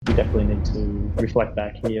definitely need to reflect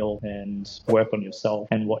back, heal, and work on yourself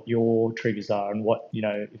and what your triggers are and what,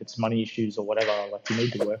 if it's money issues or whatever, like you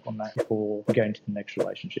need to work on that before you go into the next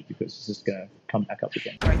relationship, because it's just going to come back up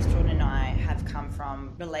again. Both Jordan and I have come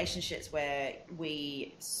from relationships where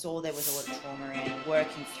we saw there was a lot of trauma in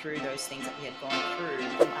working through those things that we had gone through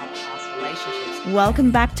from our past relationships.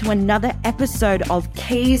 Welcome back to another episode of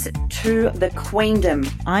Keys to the Queendom.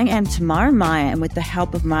 I am Tamara Maya, and with the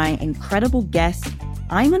help of my incredible guest,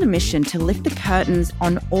 I'm on a mission to lift the curtains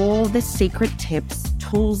on all the secret tips,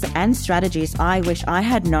 tools, and strategies I wish I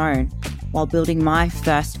had known while building my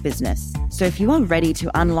first business. So if you are ready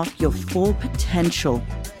to unlock your full potential,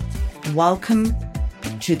 welcome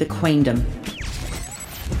to the Queendom.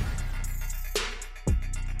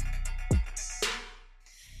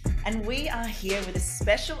 And we are here with a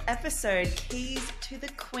special episode, Keys to the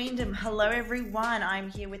Queendom. Hello, everyone. I'm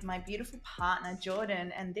here with my beautiful partner,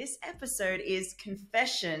 Jordan, and this episode is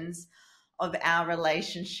Confessions of Our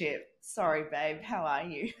Relationship. Sorry, babe. How are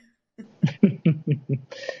you?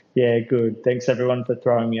 Yeah, good. Thanks everyone for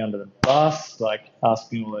throwing me under the bus, like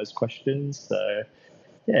asking all those questions. So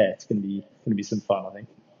yeah, it's gonna be some fun, I think.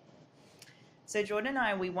 So Jordan and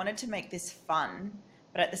I, we wanted to make this fun,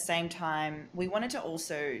 but at the same time, we wanted to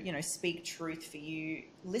also, speak truth for you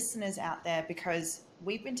listeners out there, because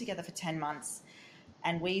we've been together for 10 months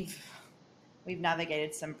and we've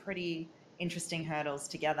navigated some pretty interesting hurdles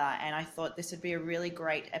together. And I thought this would be a really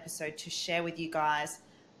great episode to share with you guys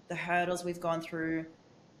the hurdles we've gone through,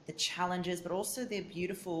 the challenges, but also the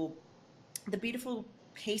beautiful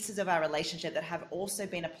pieces of our relationship that have also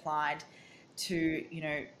been applied to,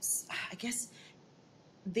 I guess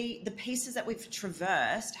the pieces that we've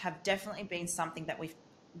traversed have definitely been something that we've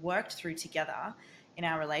worked through together in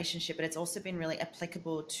our relationship, but it's also been really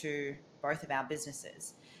applicable to both of our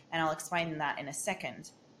businesses. And I'll explain that in a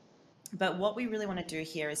second. But what we really want to do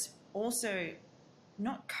here is also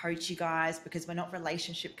not coach you guys, because we're not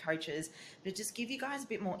relationship coaches, but just give you guys a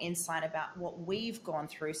bit more insight about what we've gone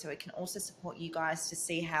through, so it can also support you guys to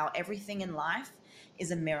see how everything in life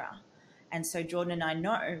is a mirror. And so Jordan and I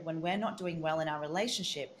know when we're not doing well in our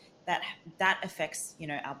relationship, that affects,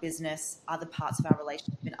 our business, other parts of our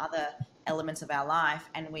relationship, and other elements of our life.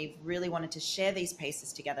 And we've really wanted to share these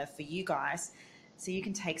pieces together for you guys, so you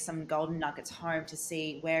can take some golden nuggets home to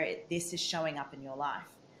see where this is showing up in your life.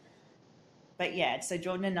 But yeah, so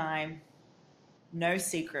Jordan and I, no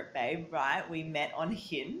secret, babe, right? We met on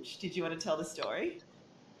Hinge. Did you want to tell the story?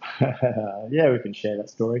 Yeah, we can share that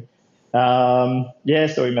story. So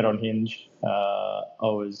we met on Hinge. I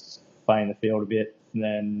was playing the field a bit, and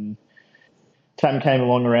then Tam came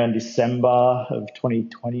along around December of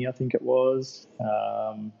 2020, I think it was.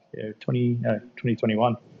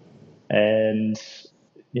 2021. And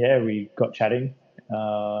yeah, we got chatting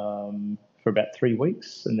for about 3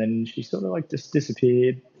 weeks, and then she sort of like just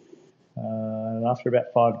disappeared. And after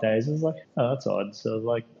about 5 days, I was like, oh, that's odd. So I was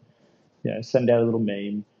like, send out a little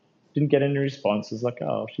meme. Didn't get any responses. Like,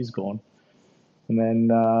 oh, she's gone. And then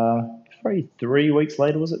probably 3 weeks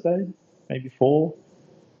later, was it, babe? Maybe 4.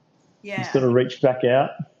 Yeah. You sort of reached back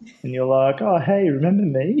out, and you're like, oh, hey, remember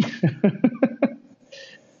me?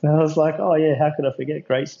 And I was like, oh yeah, how could I forget?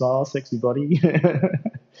 Great smile, sexy body.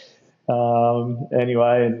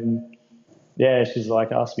 Anyway, and yeah, she's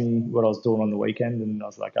like asked me what I was doing on the weekend, and I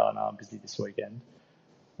was like, oh no, I'm busy this weekend.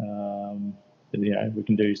 We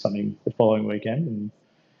can do something the following weekend. And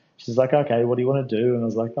she's like, okay, what do you want to do? And I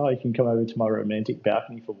was like, oh, you can come over to my romantic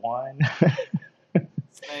balcony for wine.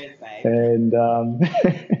 Smooth, babe.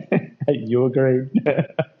 And you agreed.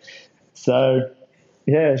 So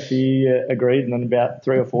yeah, she agreed. And then about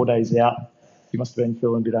 3 or 4 days out, she must have been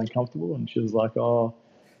feeling a bit uncomfortable. And she was like, oh,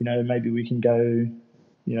 maybe we can go,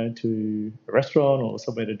 to a restaurant or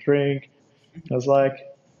somewhere to drink. I was like,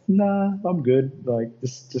 nah, I'm good. Like,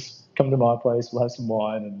 just come to my place. We'll have some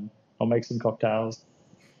wine and I'll make some cocktails.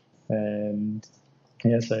 And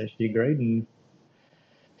yeah, so she agreed, and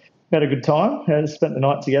we had a good time. Spent the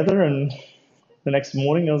night together, and the next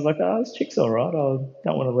morning I was like, oh, this chick's all right. I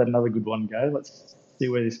don't want to let another good one go. Let's see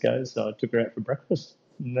where this goes. So I took her out for breakfast,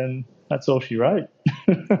 and then that's all she wrote.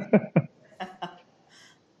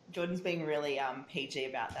 Jordan's being really PG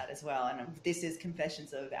about that as well. And this is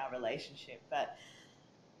Confessions of Our Relationship. But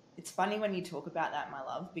it's funny when you talk about that, my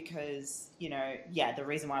love, because, the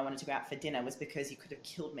reason why I wanted to go out for dinner was because you could have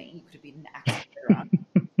killed me. You could have been an axe murderer.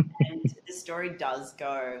 And the story does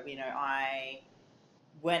go, I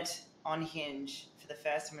went on Hinge for the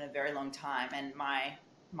first time in a very long time. And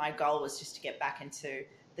my goal was just to get back into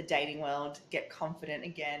the dating world, get confident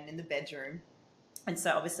again in the bedroom. And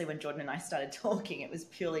so obviously when Jordan and I started talking, it was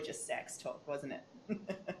purely just sex talk, wasn't it?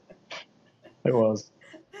 It was.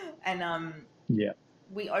 And Yeah.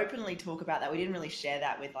 we openly talk about that. We didn't really share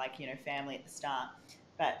that with like, family at the start,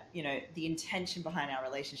 but the intention behind our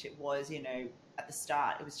relationship was, at the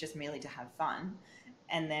start it was just merely to have fun.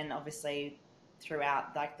 And then obviously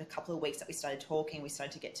throughout like the couple of weeks that we started talking, we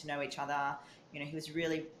started to get to know each other. He was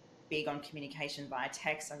really big on communication via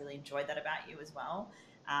text. I really enjoyed that about you as well.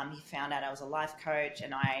 He found out I was a life coach,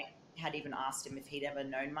 and I had even asked him if he'd ever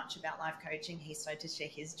known much about life coaching. He started to share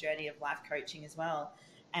his journey of life coaching as well.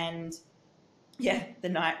 And yeah, the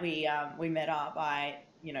night we met up, I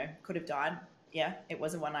could have died. Yeah, it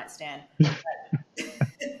was a one night stand. You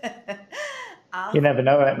After never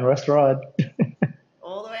know out in West Ride.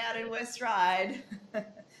 all the way out in West Ryde,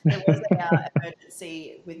 there was a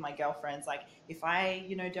emergency with my girlfriends. Like, if I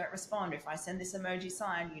don't respond, if I send this emoji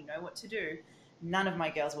sign, you know what to do. None of my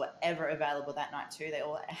girls were ever available that night too. They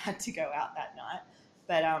all had to go out that night.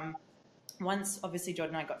 But once obviously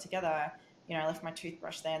Jordan and I got together, I left my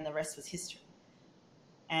toothbrush there, and the rest was history.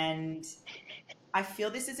 And I feel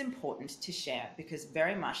this is important to share because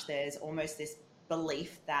very much there's almost this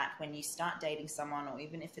belief that when you start dating someone, or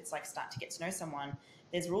even if it's like start to get to know someone,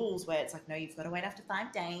 there's rules where it's like, no, you've got to wait after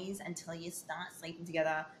 5 days until you start sleeping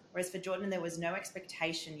together. Whereas for Jordan, there was no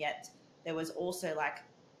expectation yet. There was also like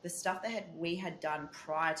the stuff that we had done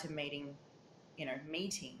prior to meeting.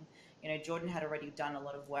 Jordan had already done a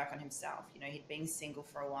lot of work on himself. He'd been single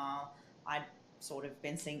for a while. I'd sort of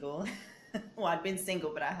been single. Well, I'd been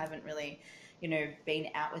single, but I haven't really, been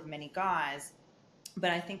out with many guys.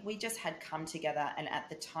 But I think we just had come together. And at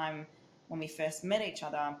the time when we first met each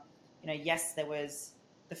other, yes, there was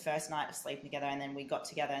the first night of sleeping together, and then we got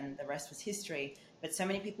together and the rest was history. But so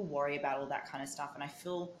many people worry about all that kind of stuff. And I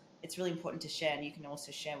feel it's really important to share, and you can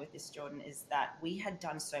also share with this, Jordan, is that we had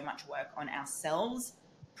done so much work on ourselves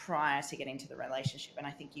prior to getting to the relationship. And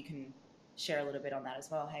I think you can share a little bit on that as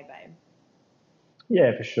well. Hey, babe.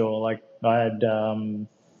 Yeah, for sure. Like I had,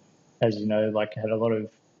 as you know, like had a lot of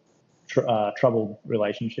troubled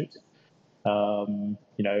relationships. When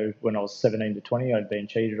I was 17 to 20, I'd been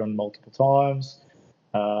cheated on multiple times.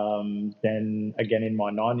 Then again, in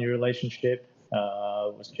my 9 year relationship,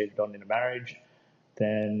 was cheated on in a marriage.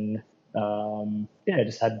 Then, yeah,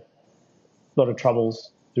 just had a lot of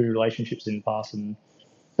troubles through relationships in the past. And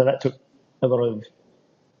so that took a lot of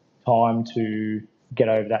time to get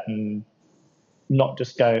over that and not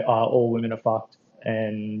just go, oh, all women are fucked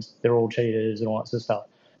and they're all cheaters and all that sort of stuff.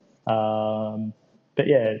 But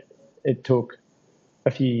yeah, it took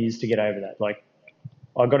a few years to get over that. Like,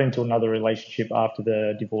 I got into another relationship after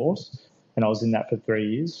the divorce, and I was in that for 3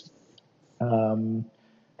 years. Um,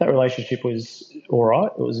 that relationship was all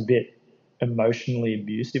right. It was a bit emotionally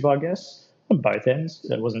abusive, I guess, on both ends.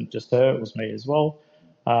 It wasn't just her; it was me as well.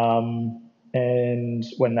 And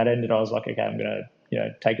when that ended, I was like, okay, I'm gonna,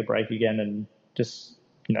 take a break again and just,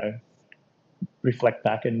 you know, reflect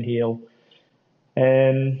back and heal.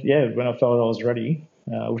 And yeah, when I felt I was ready,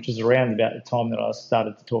 which is around about the time that I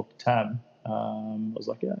started to talk to Tam, I was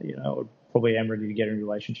like, yeah, I probably am ready to get in a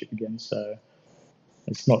relationship again. So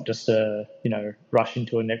it's not just a, rush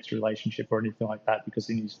into a next relationship or anything like that, because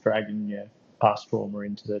then you're dragging your past trauma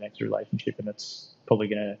into the next relationship, and it's probably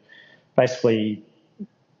going to basically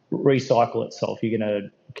recycle itself. You're going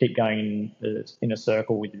to keep going in a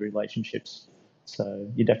circle with your relationships.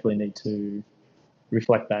 So you definitely need to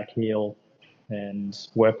reflect back, heal, and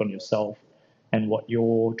work on yourself and what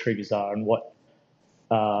your triggers are and what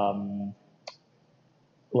um,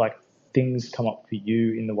 like things come up for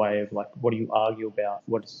you in the way of like what do you argue about,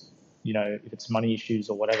 what's if it's money issues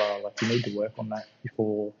or whatever, like you need to work on that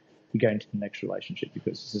before you go into the next relationship,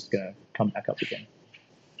 because it's just going to come back up again.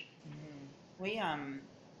 Mm.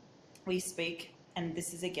 We speak, and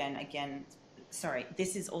this is again, sorry,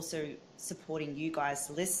 this is also supporting you guys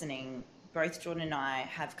listening. Both Jordan and I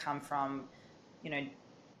have come from, you know,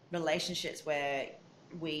 relationships where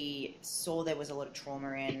we saw there was a lot of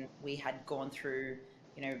trauma in. We had gone through,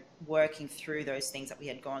 working through those things that we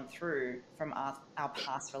had gone through from our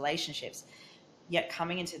past relationships. Yet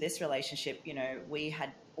coming into this relationship, we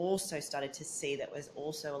had also started to see that was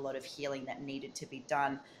also a lot of healing that needed to be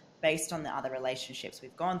done based on the other relationships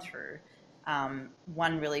we've gone through.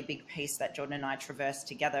 One really big piece that Jordan and I traversed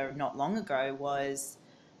together not long ago was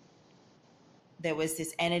there was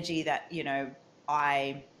this energy that,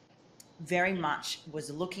 I very much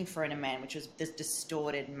was looking for in a man, which was this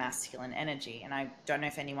distorted masculine energy. And I don't know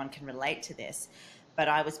if anyone can relate to this, but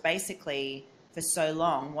I was basically for so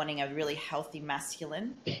long wanting a really healthy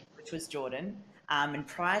masculine, which was Jordan. And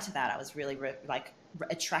prior to that, I was really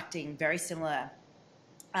attracting very similar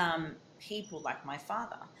people like my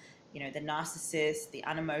father, the narcissist, the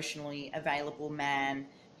unemotionally available man,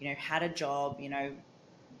 had a job,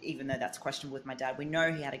 even though that's questionable with my dad, we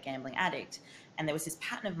know he had a gambling addict. And there was this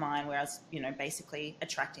pattern of mine where I was, basically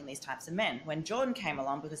attracting these types of men. When Jordan came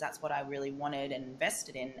along, because that's what I really wanted and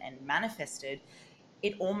invested in and manifested,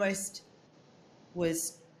 it almost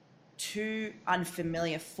was too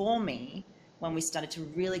unfamiliar for me when we started to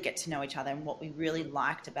really get to know each other, and what we really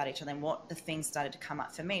liked about each other, and what the things started to come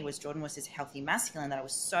up for me was Jordan was this healthy masculine that I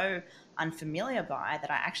was so unfamiliar by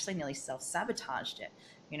that I actually nearly self-sabotaged it.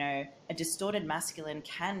 A distorted masculine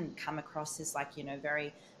can come across as like,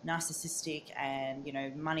 very narcissistic and,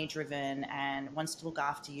 money driven and wants to look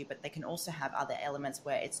after you, but they can also have other elements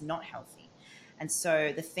where it's not healthy. And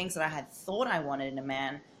so the things that I had thought I wanted in a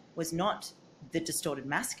man was not the distorted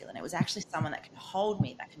masculine. It was actually someone that can hold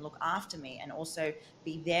me, that can look after me, and also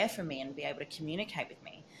be there for me and be able to communicate with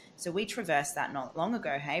me. So we traversed that not long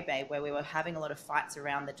ago, hey babe, where we were having a lot of fights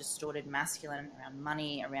around the distorted masculine, around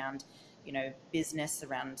money, around, business,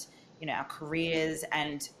 around, our careers.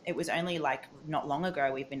 And it was only like not long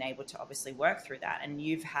ago we've been able to obviously work through that. And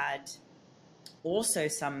you've had also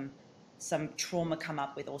some trauma come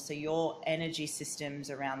up with also your energy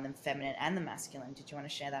systems around the feminine and the masculine. Did you want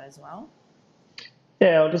to share that as well?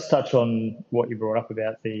 Yeah, I'll just touch on what you brought up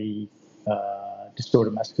about the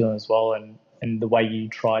distorted masculine as well, and the way you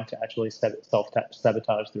tried to actually self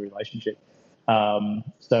sabotage the relationship.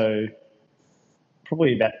 So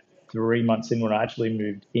probably about 3 months in, when I actually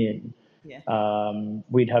moved in, Yeah.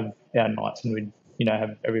 we'd have our nights, and we'd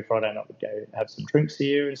have every Friday night we'd go have some drinks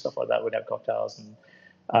here and stuff like that. We'd have cocktails, and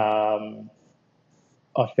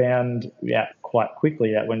I found out quite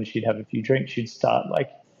quickly that when she'd have a few drinks, she'd start like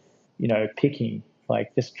picking,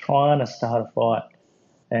 like just trying to start a fight.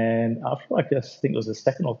 And after like I think it was the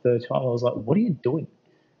second or third time, I was like, "What are you doing?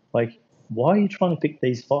 Like, why are you trying to pick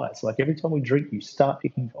these fights? Like every time we drink, you start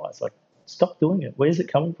picking fights. Like, stop doing it. Where's it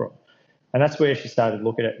coming from?" And that's where she started to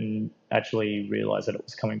look at it and actually realize that it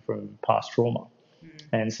was coming from past trauma. Mm.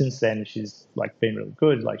 And since then, she's like been really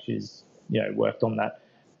good. Like she's worked on that,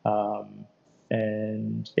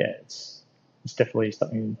 and yeah, it's definitely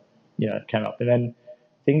something that came up. And then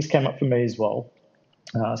things came up for me as well,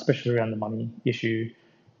 especially around the money issue.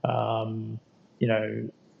 Um, you know,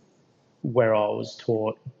 where I was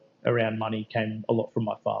taught around money came a lot from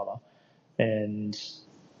my father. And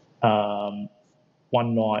um,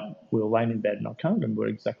 one night we were laying in bed, and I can't remember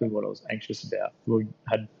exactly what I was anxious about. We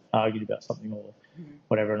had argued about something or Mm.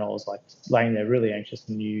 whatever, and I was like laying there really anxious,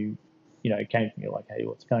 and came to me like, "Hey,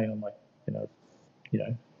 what's going on?" Like, you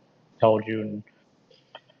know, told you, and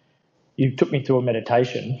you took me through a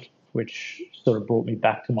meditation, which sort of brought me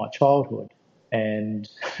back to my childhood, and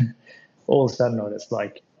all of a sudden I just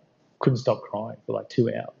like couldn't stop crying for like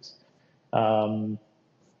 2 hours. Um,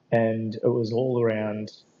 and it was all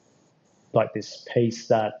around like this piece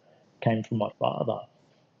that came from my father,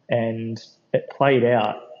 and it played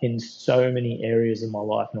out in so many areas of my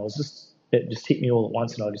life, and it just hit me all at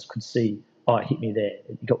once, and I just could see, oh, it hit me there,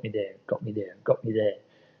 it got me there, got me there, got me there.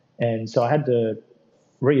 And so I had to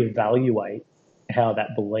reevaluate how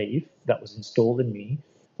that belief that was installed in me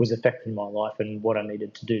was affecting my life and what I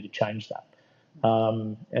needed to do to change that.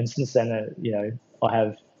 And since then, I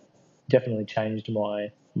have definitely changed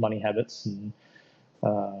my money habits, and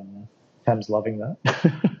Tam's loving that.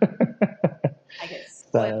 I get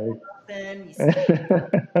spoiled So, often. You spend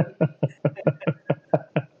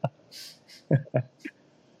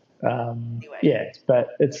anyway. yeah,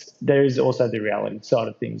 but there is also the reality side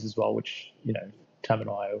of things as well, which Tam and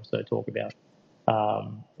I also talk about.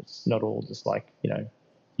 It's not all just like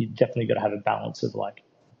you definitely got to have a balance of like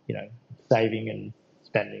you know saving and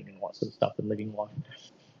spending and all that sort of stuff and living life.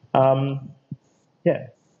 Um, yeah,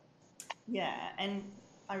 Yeah, and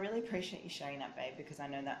I really appreciate you sharing that, babe, because I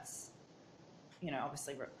know that's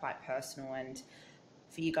obviously quite personal. And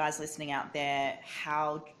for you guys listening out there,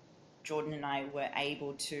 how Jordan and I were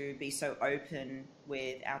able to be so open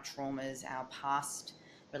with our traumas, our past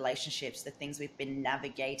relationships, the things we've been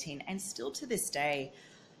navigating, and still to this day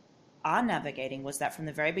are navigating, was that from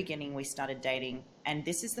the very beginning we started dating. And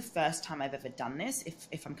this is the first time I've ever done this,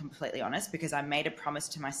 if I'm completely honest, because I made a promise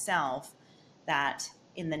to myself that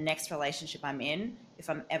in the next relationship I'm in, if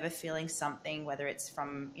I'm ever feeling something, whether it's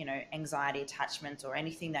from, anxiety, attachment, or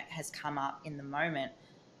anything that has come up in the moment,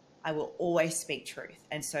 I will always speak truth.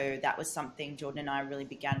 And so that was something Jordan and I really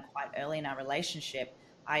began quite early in our relationship.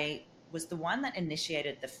 I was the one that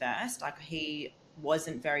initiated the first. Like, he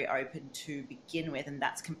wasn't very open to begin with, and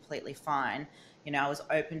that's completely fine. I was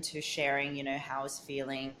open to sharing, how I was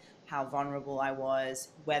feeling, how vulnerable I was,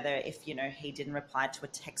 whether if, he didn't reply to a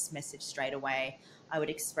text message straight away, I would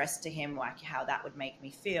express to him like how that would make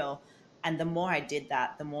me feel. And the more I did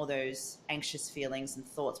that, the more those anxious feelings and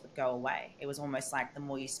thoughts would go away. It was almost like the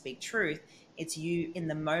more you speak truth, it's you in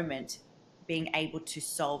the moment being able to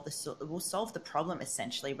solve the problem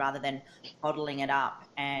essentially, rather than bottling it up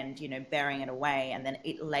and burying it away, and then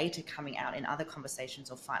it later coming out in other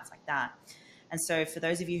conversations or fights like that. And so for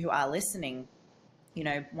those of you who are listening,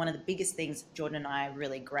 one of the biggest things Jordan and I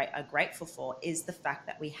are grateful for is the fact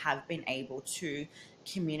that we have been able to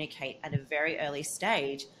communicate at a very early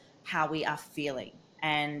stage how we are feeling.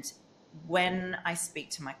 And when I speak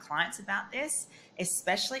to my clients about this,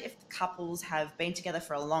 especially if the couples have been together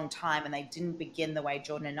for a long time and they didn't begin the way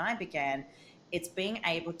Jordan and I began, it's being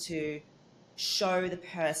able to show the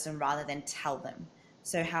person rather than tell them.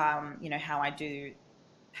 So how I did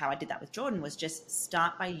that with Jordan was just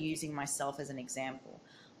start by using myself as an example.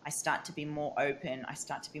 I start to be more open. I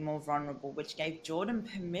start to be more vulnerable, which gave Jordan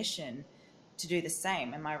permission to do the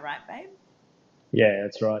same. Am I right, babe? Yeah,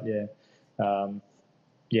 that's right. Yeah.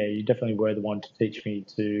 Yeah, you definitely were the one to teach me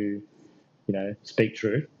to, speak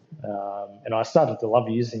truth. And I started to love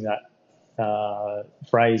using that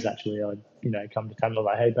phrase. Actually, I'd, come to Tamla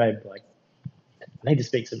like, "Hey, babe, like, I need to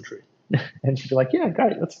speak some truth," and she'd be like, "Yeah,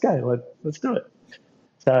 great, let's go, let's do it."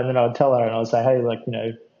 So and then I'd tell her, and I'd say, "Hey, like,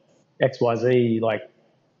 X, Y, Z, like,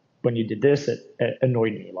 when you did this, it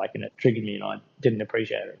annoyed me, like, and it triggered me, and I didn't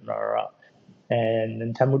appreciate it." Rah, rah, rah. And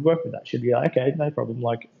then Tam would work with that. She'd be like, "Okay, no problem.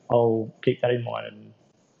 Like, I'll keep that in mind, and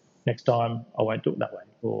next time I won't do it that way,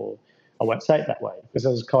 or I won't say it that way," because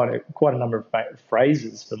there was quite a number of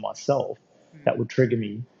phrases for myself that Mm, would trigger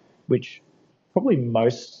me, which probably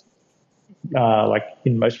most like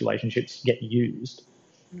in most relationships get used,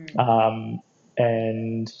 mm, um,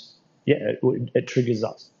 and yeah, it triggers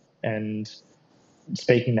us. And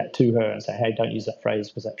speaking that to her and say, "Hey, don't use that phrase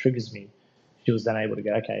because that triggers me," she was then able to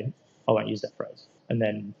go, "Okay, I won't use that phrase," and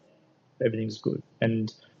then everything's good.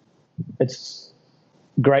 And it's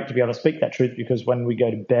great to be able to speak that truth because when we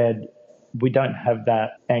go to bed, we don't have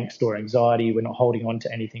that angst or anxiety. We're not holding on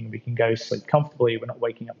to anything. We can go sleep comfortably. We're not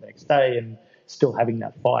waking up the next day and still having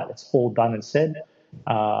that fight. It's all done and said.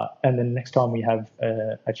 And then next time we have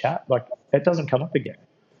a chat, like it doesn't come up again.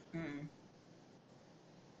 mm.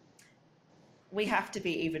 We have to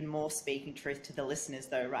be even more speaking truth to the listeners,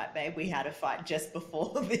 though, right, babe? We had a fight just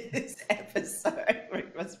before this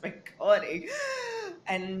episode was recording.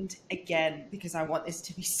 And again, because I want this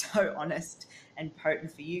to be so honest and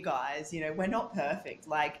potent for you guys, we're not perfect.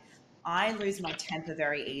 Like, I lose my temper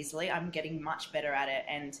very easily. I'm getting much better at it.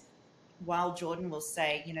 And while Jordan will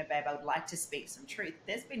say, babe, I would like to speak some truth,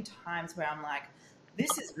 there's been times where I'm like,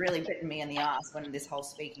 this has really bitten me in the ass when this whole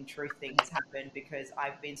speaking truth thing has happened because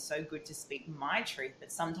I've been so good to speak my truth.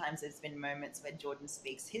 But sometimes there's been moments where Jordan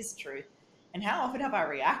speaks his truth. And how often have I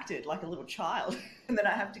reacted like a little child? And then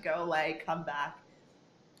I have to go away, come back,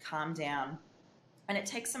 calm down. And it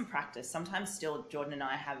takes some practice. Sometimes still, Jordan and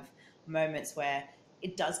I have moments where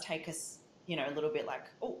it does take us, a little bit like,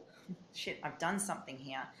 oh, shit, I've done something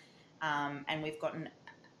here. And we've gotten,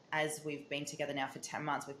 as we've been together now for 10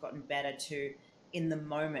 months, we've gotten better to, in the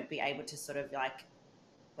moment, be able to sort of like,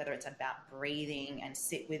 whether it's about breathing and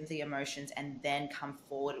sit with the emotions and then come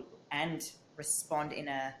forward and respond in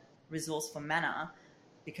a resourceful manner.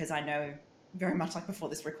 Because I know very much like before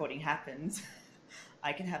this recording happens,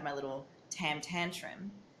 I can have my little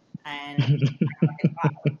tantrum and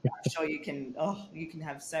I'm sure you can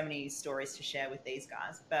have so many stories to share with these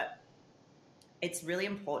guys. But it's really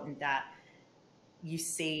important that you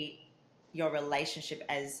see your relationship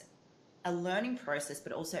as a learning process,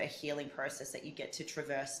 but also a healing process that you get to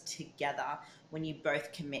traverse together when you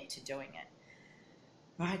both commit to doing it.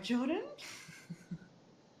 Right, Jordan?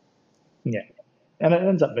 Yeah. And it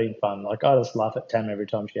ends up being fun. Like I just laugh at Tam every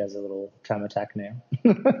time she has a little Tam attack now.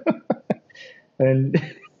 And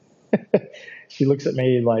she looks at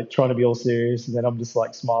me like trying to be all serious, and then I'm just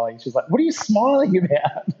like smiling. She's like, "What are you smiling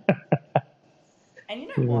about?" And you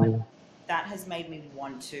know what? Yeah. That has made me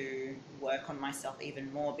want to work on myself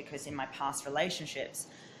even more because in my past relationships,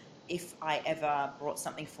 if I ever brought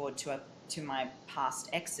something forward to my past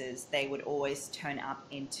exes, they would always turn up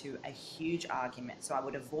into a huge argument. So I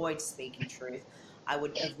would avoid speaking truth. I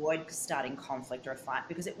would avoid starting conflict or a fight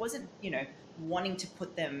because it wasn't, wanting to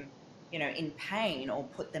put them, in pain or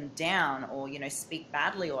put them down or, speak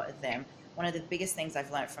badly of them. One of the biggest things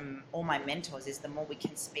I've learned from all my mentors is the more we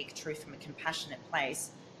can speak truth from a compassionate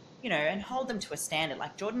place, and hold them to a standard.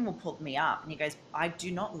 Like Jordan will pull me up and he goes, I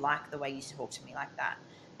do not like the way you talk to me like that.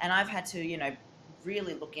 And I've had to,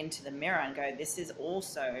 really look into the mirror and go, this is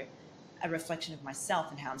also a reflection of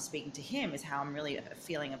myself, and how I'm speaking to him is how I'm really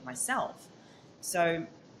feeling of myself. So,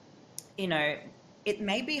 you know, it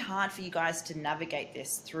may be hard for you guys to navigate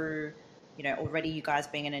this through already you guys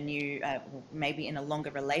being in a new, maybe in a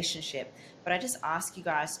longer relationship. But I just ask you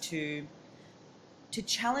guys to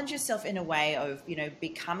challenge yourself in a way of,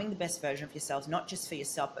 becoming the best version of yourselves, not just for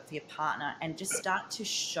yourself, but for your partner, and just start to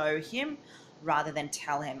show him rather than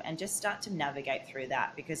tell him, and just start to navigate through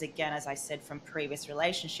that. Because again, as I said from previous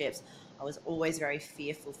relationships, I was always very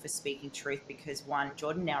fearful for speaking truth because one,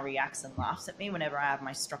 Jordan now reacts and laughs at me whenever I have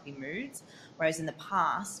my stroppy moods. Whereas in the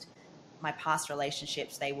past, my past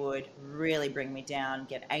relationships, they would really bring me down,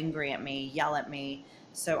 get angry at me, yell at me.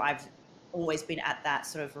 So I've always been at that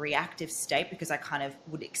sort of reactive state because I kind of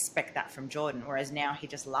would expect that from Jordan, whereas now he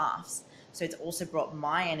just laughs. So it's also brought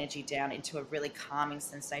my energy down into a really calming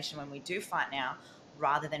sensation when we do fight now,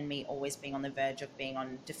 rather than me always being on the verge of being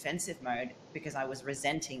on defensive mode because I was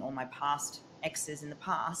resenting all my past exes in the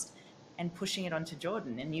past and pushing it onto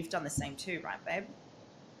Jordan. And you've done the same too, right, babe?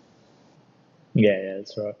 Yeah,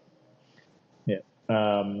 that's right. Yeah.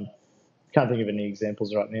 Can't think of any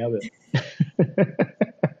examples right now, but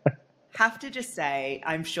Have to just say,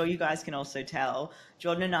 I'm sure you guys can also tell,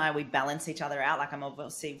 Jordan and I, we balance each other out. Like, I'm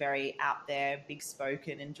obviously very out there, big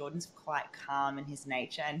spoken, and Jordan's quite calm in his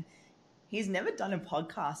nature. And he's never done a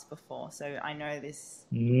podcast before. So I know this.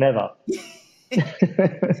 never. And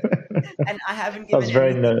I haven't I given was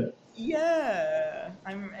very anything. ner- Yeah.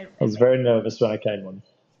 I was very nervous when I came on.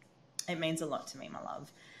 It means a lot to me, my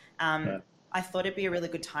love. Yeah. I thought it'd be a really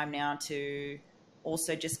good time now to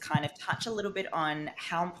also just kind of touch a little bit on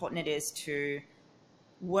how important it is to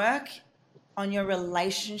work on your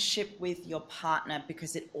relationship with your partner,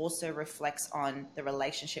 because it also reflects on the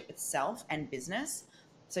relationship with self and business.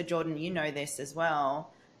 So, Jordan, you know this as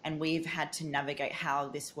well. And we've had to navigate how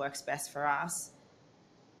this works best for us.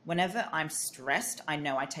 Whenever I'm stressed, I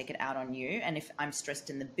know I take it out on you. And if I'm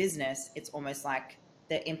stressed in the business, it's almost like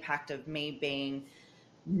the impact of me being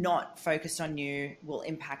not focused on you will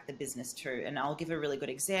impact the business too. And I'll give a really good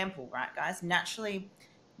example, right, guys? Naturally,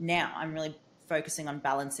 now I'm really focusing on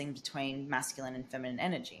balancing between masculine and feminine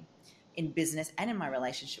energy in business and in my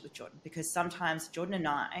relationship with Jordan, because sometimes Jordan and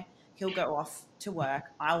I, he'll go off to work,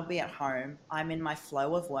 I'll be at home, I'm in my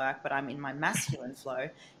flow of work, but I'm in my masculine flow.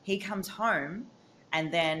 He comes home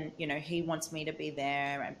and then, he wants me to be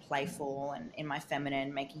there and playful and in my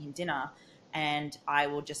feminine, making him dinner. And I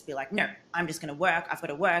will just be like, no, I'm just going to work. I've got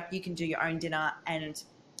to work. You can do your own dinner. And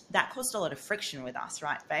that caused a lot of friction with us,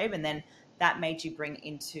 right, babe? And then that made you bring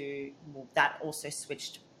into, well, that also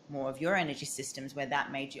switched more of your energy systems, where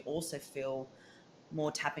that made you also feel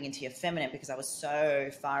more tapping into your feminine because I was so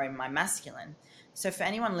far in my masculine. So for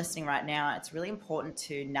anyone listening right now, it's really important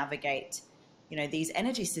to navigate, these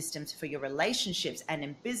energy systems for your relationships and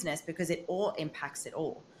in business, because it all impacts it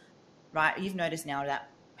all, right? You've noticed now that,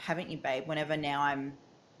 haven't you, babe? Whenever now I'm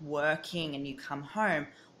working and you come home,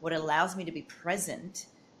 what allows me to be present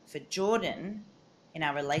for Jordan in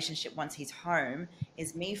our relationship once he's home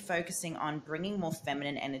is me focusing on bringing more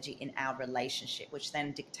feminine energy in our relationship, which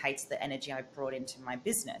then dictates the energy I brought into my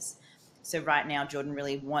business. So right now, Jordan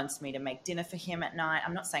really wants me to make dinner for him at night.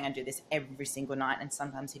 I'm not saying I do this every single night, and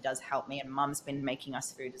sometimes he does help me, and mum's been making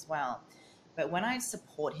us food as well. But when I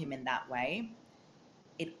support him in that way,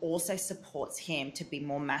 it also supports him to be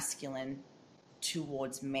more masculine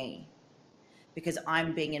towards me because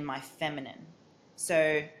I'm being in my feminine.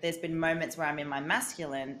 So there's been moments where I'm in my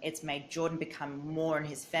masculine, it's made Jordan become more in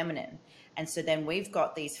his feminine. And so then we've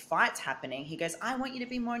got these fights happening. He goes, I want you to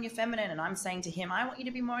be more in your feminine. And I'm saying to him, I want you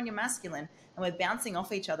to be more in your masculine. And we're bouncing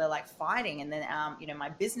off each other like fighting. And then, my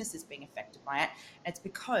business is being affected by it. And it's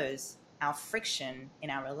because our friction in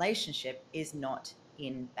our relationship is not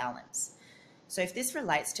in balance. So if this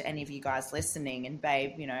relates to any of you guys listening, and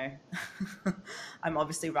babe, I'm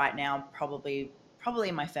obviously right now probably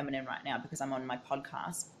in my feminine right now because I'm on my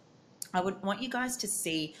podcast. I would want you guys to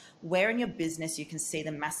see where in your business you can see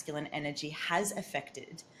the masculine energy has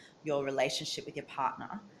affected your relationship with your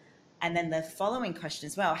partner. And then the following question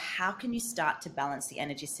as well, how can you start to balance the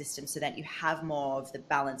energy system so that you have more of the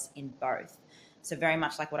balance in both? So very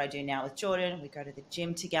much like what I do now with Jordan, we go to the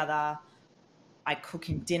gym together, I cook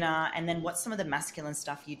him dinner. And then what's some of the masculine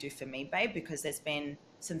stuff you do for me, babe? Because there's been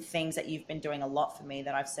some things that you've been doing a lot for me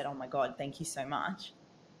that I've said, oh my God, thank you so much.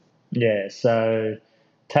 Yeah. So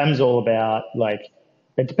Tam's all about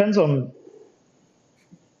it depends on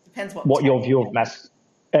Depends what what time. your view of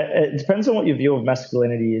it depends on what your view of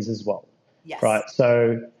masculinity is as well, right? Yes.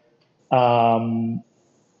 So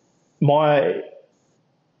my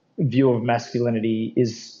view of masculinity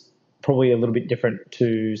is probably a little bit different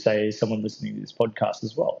to, say, someone listening to this podcast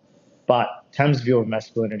as well. But Tam's view of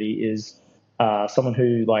masculinity is someone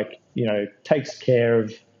who, takes care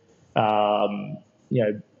of, um,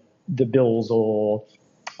 the bills, or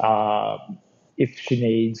If she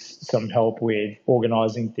needs some help with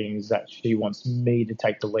organizing things, that she wants me to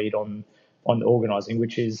take the lead on organizing,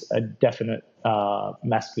 which is a definite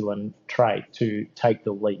masculine trait, to take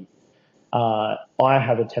the lead. I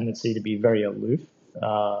have a tendency to be very aloof.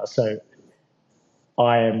 So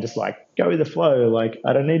I am just like, go with the flow. Like,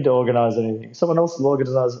 I don't need to organize anything. Someone else will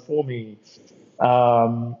organize it for me.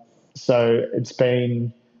 Um, so it's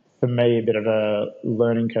been, for me, a bit of a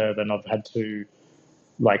learning curve, and I've had to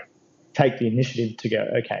like take the initiative to go,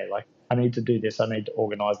 okay, like I need to do this. I need to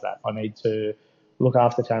organize that. I need to look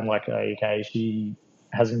after Tam. Like, okay, she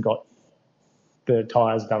hasn't got the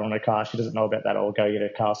tires done on her car. She doesn't know about that. I'll go get her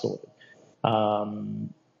car sorted.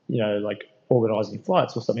 Like organizing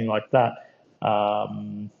flights or something like that.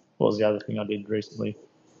 What was the other thing I did recently?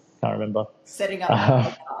 Can't remember. Setting up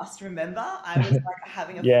my podcast, remember? I was like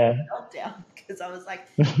having a Yeah. meltdown because I was like,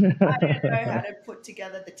 I don't know how to put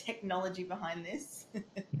together the technology behind this.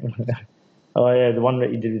 Oh yeah, the one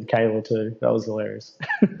that you did with Kayla too. That was hilarious.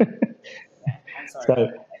 I'm sorry So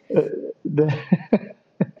about the,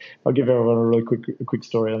 I'll give everyone a really quick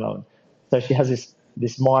story on that one. So she has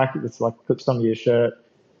this mic that's like clips onto your shirt,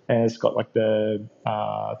 and it's got like the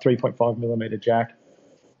 3.5 millimeter jack,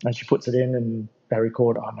 and she puts it in, and they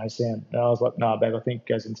record. Oh, no sound. And I was like, no, babe, I think it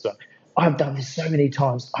goes into it. I've done this so many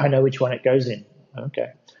times. I know which one it goes in.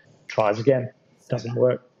 Okay, tries again. Doesn't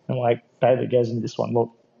work. I'm like, babe, it goes in this one.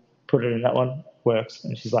 Look, put it in that one. Works.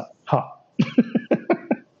 And she's like, huh.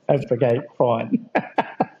 Okay, fine.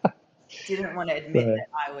 Didn't want to admit So, that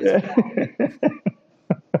I was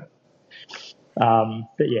wrong.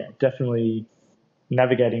 but yeah, definitely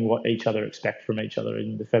navigating what each other expect from each other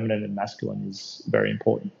in the feminine and masculine is very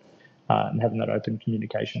important, and having that open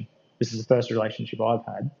communication. This is the first relationship I've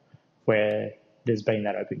had where there's been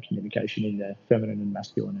that open communication in the feminine and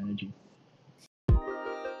masculine energy.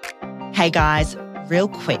 Hey guys, real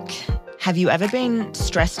quick. Have you ever been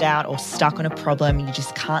stressed out or stuck on a problem you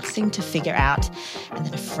just can't seem to figure out, and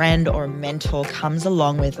then a friend or a mentor comes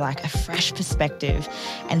along with like a fresh perspective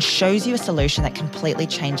and shows you a solution that completely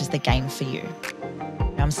changes the game for you?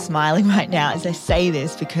 I'm smiling right now as I say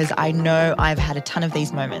this because I know I've had a ton of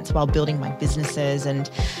these moments while building my businesses and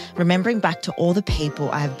remembering back to all the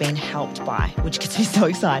people I have been helped by, which gets me so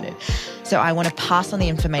excited. So I want to pass on the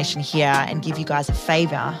information here and give you guys a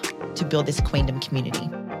favor to build this Queendom community.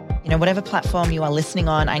 Whatever platform you are listening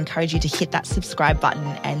on, I encourage you to hit that subscribe button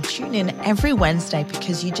and tune in every Wednesday,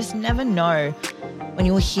 because you just never know when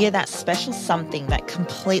you will hear that special something that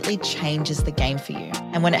completely changes the game for you.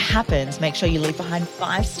 And when it happens, make sure you leave behind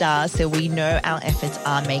 5 stars so we know our efforts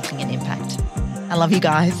are making an impact. I love you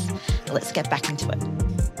guys. Let's get back into it.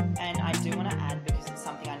 And I do want to add, because it's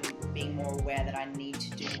something I'm being more aware that I need to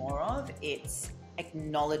do more of, it's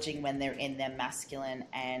acknowledging when they're in their masculine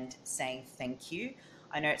and saying thank you.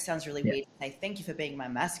 I know it sounds really weird to say thank you for being my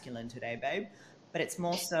masculine today, babe, but it's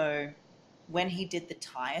more so when he did the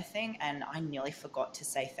tire thing, and I nearly forgot to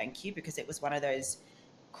say thank you because it was one of those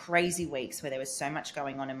crazy weeks where there was so much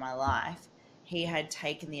going on in my life. He had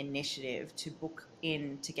taken the initiative to book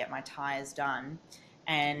in to get my tires done,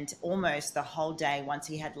 and almost the whole day, once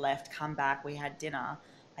he had left, come back, we had dinner.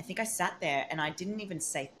 I think I sat there and I didn't even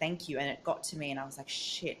say thank you, and it got to me and I was like,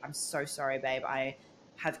 shit, I'm so sorry, babe. I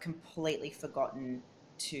have completely forgotten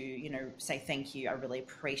to, say thank you. I really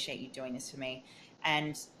appreciate you doing this for me.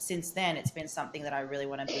 And since then, it's been something that I really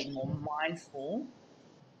want to be more mindful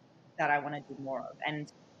that I want to do more of.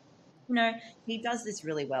 And, he does this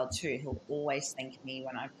really well too. He'll always thank me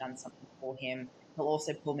when I've done something for him. He'll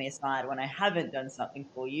also pull me aside when I haven't done something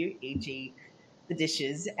for you, e.g., the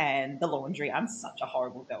dishes and the laundry. I'm such a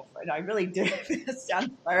horrible girlfriend. I really do. It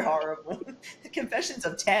sounds so horrible. The confessions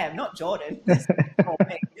of Tam, not Jordan. This is for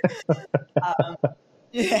me.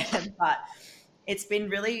 Yeah, but it's been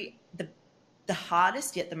really the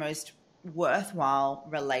hardest yet the most worthwhile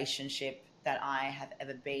relationship that I have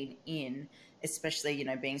ever been in, especially,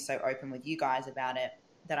 being so open with you guys about it,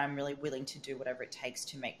 that I'm really willing to do whatever it takes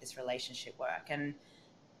to make this relationship work. And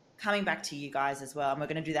coming back to you guys as well, and we're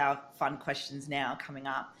going to do our fun questions now coming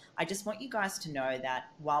up. I just want you guys to know that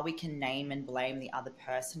while we can name and blame the other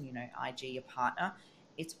person, IG, your partner,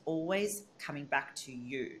 it's always coming back to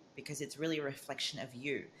you, because it's really a reflection of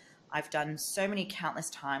you. I've done so many countless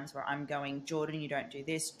times where I'm going, Jordan, you don't do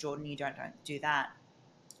this. Jordan, you don't do that.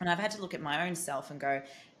 And I've had to look at my own self and go,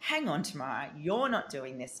 hang on, Tamara, you're not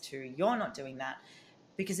doing this too. You're not doing that,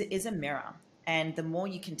 because it is a mirror. And the more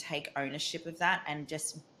you can take ownership of that and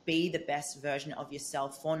just be the best version of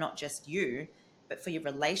yourself for not just you, but for your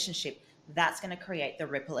relationship, that's going to create the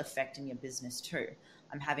ripple effect in your business too.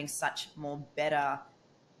 I'm having such more better,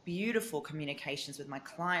 beautiful communications with my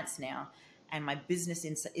clients now. and my business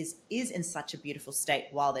is in such a beautiful state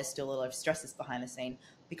while there's still a lot of stresses behind the scene,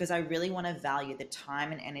 because I really want to value the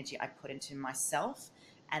time and energy I put into myself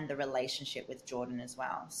and the relationship with Jordan as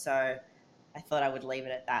well. So I thought I would leave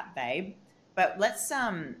it at that, babe. But let's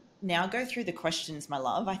now go through the questions, my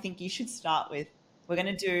love. I think you should start with, we're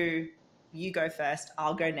going to do, you go first,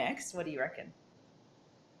 I'll go next. What do you reckon?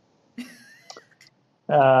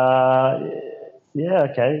 Yeah,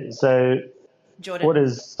 okay. So Jordan, what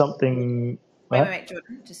is something... wait,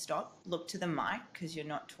 Jordan, just stop. Look to the mic because you're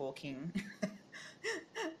not talking.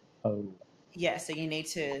 Oh. Yeah, so you need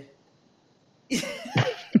to, because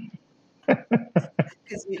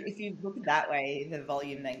if you look that way, the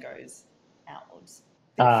volume then goes outwards.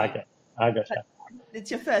 Okay. I gotcha.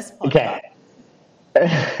 It's your first podcast.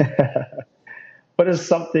 Okay. What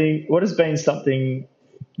has been something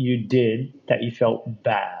you did that you felt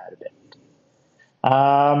bad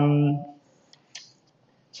about?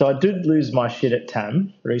 So I did lose my shit at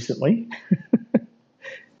TAM recently.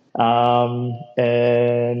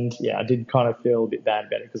 And yeah, I did kind of feel a bit bad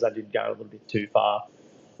about it because I did go a little bit too far.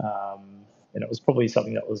 And it was probably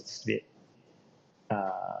something that was just a bit,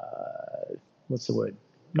 what's the word?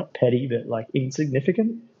 Not petty, but like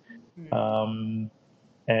insignificant.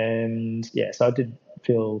 And yeah, so I did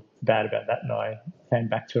feel bad about that, and I came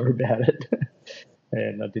back to her about it,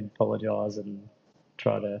 and I did apologise and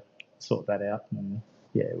try to sort that out, and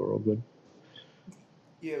yeah, we're all good.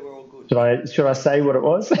 Yeah, we're all good. Should I say what it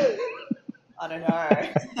was? I don't know.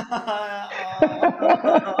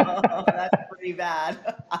 Oh, that's pretty bad.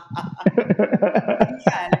 You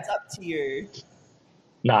can. It's up to you.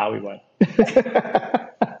 Nah, we won't.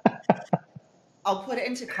 I'll put it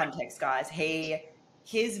into context, guys.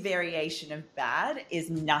 His variation of bad is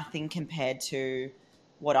nothing compared to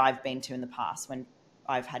what I've been to in the past when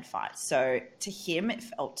I've had fights. So to him, it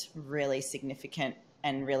felt really significant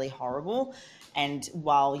and really horrible. And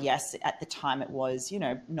while, yes, at the time it was,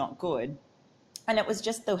 not good. And it was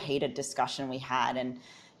just the heated discussion we had, and,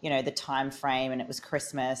 the time frame, and it was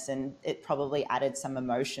Christmas, and it probably added some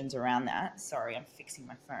emotions around that. Sorry, I'm fixing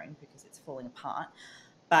my phone because it's falling apart.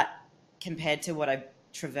 But compared to what I've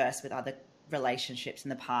traversed with other relationships in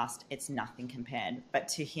the past, it's nothing compared. But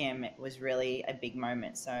to him, it was really a big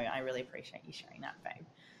moment. So I really appreciate you sharing that, babe.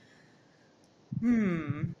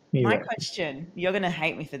 My question, you're going to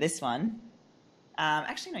hate me for this one.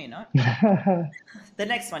 Actually, no, you're not. The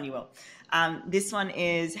next one you will. This one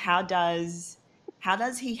is, how does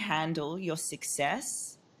he handle your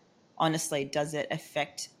success? Honestly, does it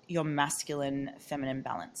affect your masculine feminine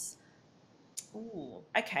balance? Ooh,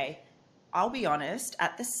 okay. I'll be honest,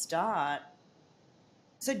 at the start,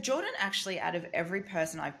 so Jordan actually, out of every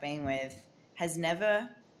person I've been with, has never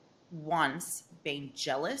once been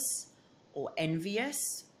jealous or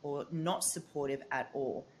envious or not supportive at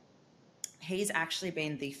all. He's actually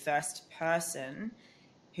been the first person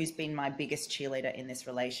who's been my biggest cheerleader in this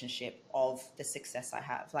relationship of the success I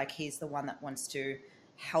have. Like, he's the one that wants to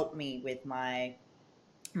help me with my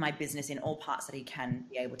business in all parts that he can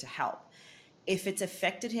be able to help. If it's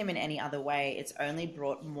affected him in any other way, it's only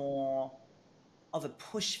brought more of a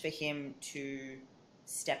push for him to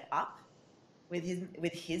step up with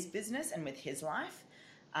his business and with his life,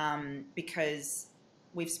 because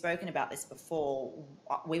we've spoken about this before.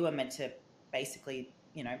 We were meant to basically,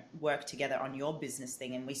 work together on your business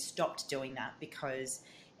thing, and we stopped doing that because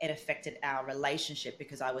it affected our relationship,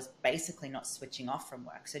 because I was basically not switching off from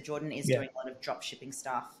work. So Jordan is doing a lot of drop shipping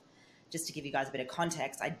stuff. Just to give you guys a bit of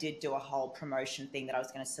context, I did do a whole promotion thing that I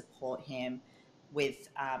was going to support him with,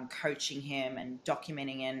 coaching him and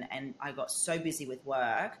documenting it. And I got so busy with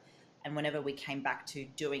work. And whenever we came back to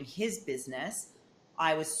doing his business,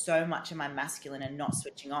 I was so much in my masculine and not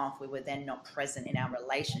switching off. We were then not present in our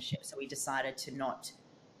relationship. So we decided to not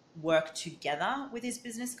work together with his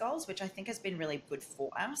business goals, which I think has been really good for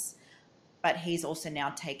us. But he's also now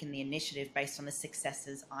taken the initiative based on the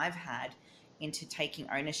successes I've had into taking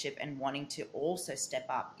ownership and wanting to also step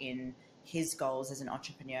up in his goals as an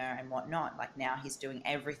entrepreneur and whatnot. Like, now he's doing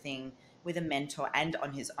everything with a mentor and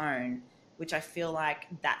on his own, which I feel like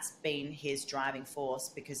that's been his driving force,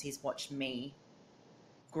 because he's watched me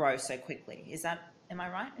grow so quickly. Am I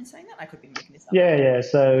right in saying that? I could be making this up. Yeah.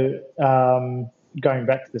 So going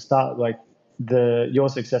back to the start, like your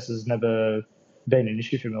success has never been an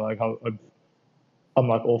issue for me. Like I'm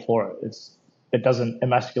like all for it. It doesn't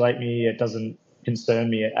emasculate me. It doesn't concern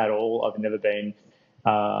me at all. I've never been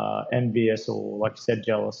envious or, like you said,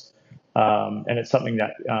 jealous. And it's something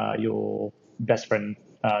that your best friend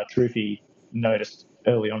Trufi noticed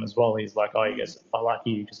early on as well. He's like, "Oh, he goes, I like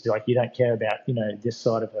you because, like, you don't care about this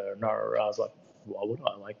side of her." No, I was like, "Why would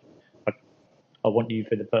I? Like I want you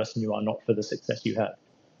for the person you are, not for the success you have.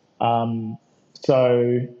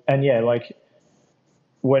 So, and yeah, like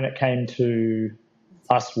when it came to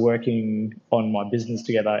us working on my business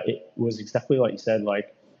together, it was exactly like you said.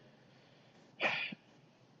 Like,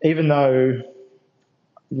 even though,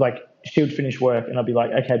 like, she would finish work and I'd be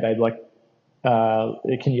like, okay, babe, like,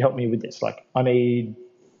 can you help me with this? Like, I need,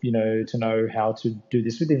 to know how to do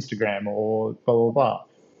this with Instagram or blah, blah, blah.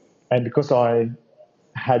 And because I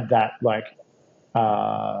had that, like,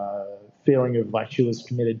 uh, feeling of like she was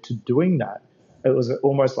committed to doing that, it was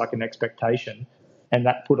almost like an expectation. And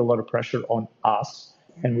that put a lot of pressure on us.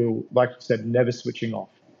 And we were, like you said, never switching off.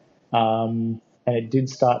 And it did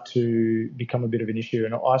start to become a bit of an issue.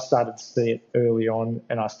 And I started to see it early on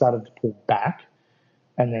and I started to pull back.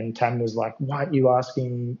 And then Tam was like, why aren't you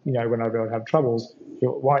asking, when I would have troubles,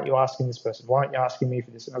 why aren't you asking this person? Why aren't you asking me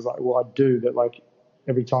for this? And I was like, well, I do, but like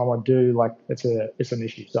every time I do, like it's an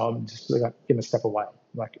issue. So I'm just like going to step away.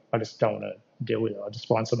 Like I just don't want to deal with it. I just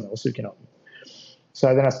find someone else who can help me.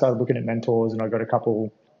 So then I started looking at mentors and I got a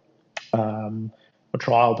couple, I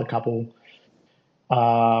trialed a couple,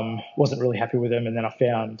 wasn't really happy with them. And then I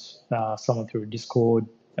found someone through Discord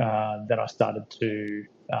that I started to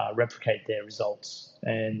replicate their results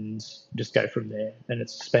and just go from there. And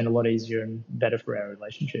it's just been a lot easier and better for our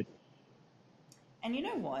relationship. And you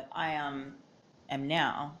know what? I am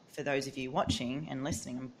now, for those of you watching and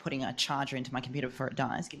listening, I'm putting a charger into my computer before it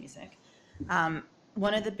dies. Give me a sec.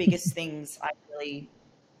 One of the biggest things I really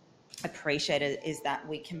appreciated is that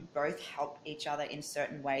we can both help each other in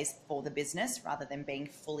certain ways for the business rather than being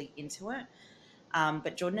fully into it.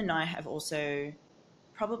 But Jordan and I have also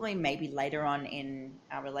probably maybe later on in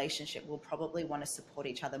our relationship, we'll probably want to support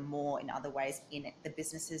each other more in other ways in the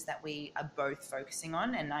businesses that we are both focusing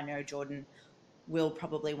on. And I know Jordan will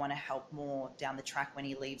probably want to help more down the track when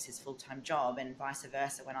he leaves his full-time job, and vice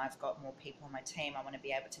versa. When I've got more people on my team, I want to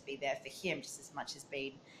be able to be there for him just as much as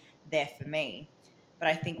being there for me. But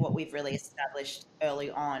I think what we've really established early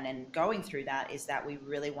on and going through that is that we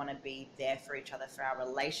really want to be there for each other for our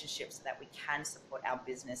relationship so that we can support our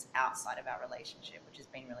business outside of our relationship, which has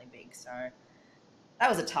been really big. So that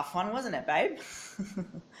was a tough one, wasn't it, babe?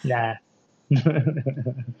 Nah. All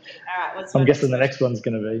right, what's I'm your guessing next the next one's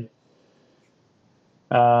going to be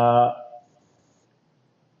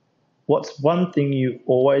what's one thing you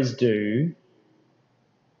always do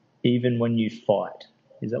even when you fight?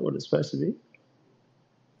 Is that what it's supposed to be?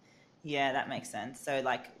 Yeah, that makes sense. So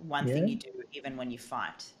like one Yeah. thing you do even when you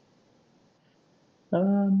fight.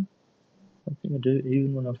 One thing I do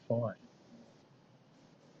even when I fight.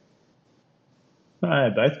 I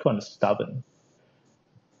don't know, both kind of stubborn,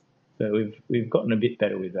 but we've gotten a bit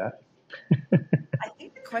better with that. I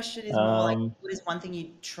think the question is more like, Um, what is one thing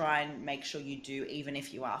you try and make sure you do even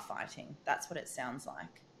if you are fighting? That's what it sounds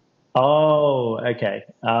like. oh, okay.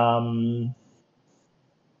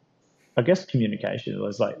 I guess communication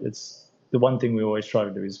was like it's the one thing we always try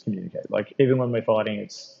to do is communicate. Like even when we're fighting,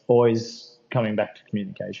 it's always coming back to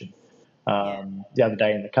communication. Yeah. The other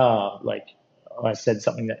day in the car, like I said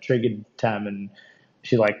something that triggered Tam, and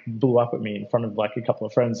she like blew up at me in front of like a couple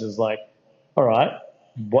of friends. It was like, all right,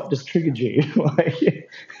 what just triggered you? Like,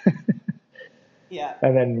 Yeah.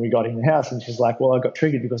 and then we got in the house, and she's like, well, I got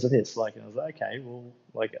triggered because of this. Like, and I was like, okay, well,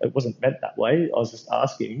 like it wasn't meant that way. I was just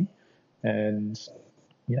asking, and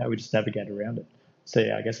we just navigate around it. So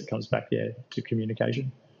yeah, I guess it comes back to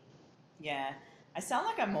communication. Yeah. I sound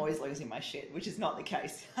like I'm always losing my shit, which is not the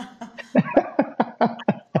case. But I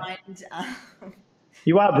find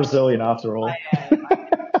You are Brazilian after I all.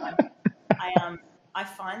 am. I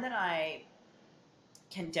find that I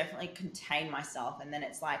can definitely contain myself, and then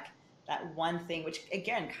it's like that one thing which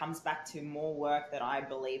again comes back to more work that I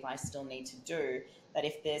believe I still need to do, that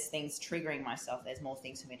if there's things triggering myself, there's more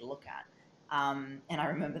things for me to look at. And I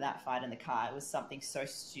remember that fight in the car. It was something so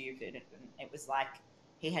stupid. It was like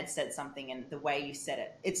he had said something, and the way you said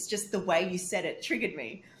it, it's just the way you said it triggered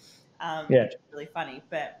me, Yeah. which is really funny.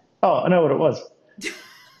 But Oh, I know what it was. It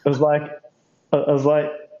was like I was like,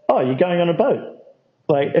 oh, you're going on a boat,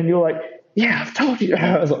 like, and you're like, yeah, I've told you.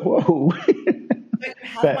 I was like, whoa. but you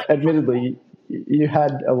have my But admittedly, you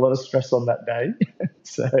had a lot of stress on that day,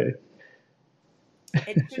 so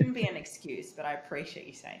it shouldn't be an excuse, but I appreciate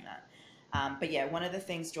you saying that. But yeah, one of the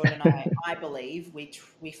things Jordan and I believe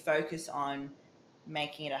we focus on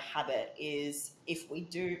making it a habit is if we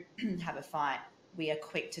do have a fight, we are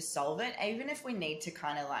quick to solve it, even if we need to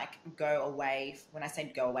kind of like go away. When I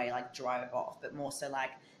say go away, like drive off, but more so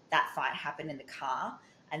like that fight happened in the car,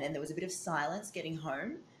 and then there was a bit of silence getting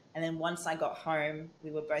home. And then once I got home,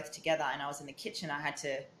 we were both together, and I was in the kitchen. I had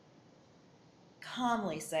to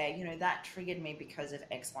calmly say, that triggered me because of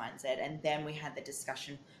X, Y, and Z. And then we had the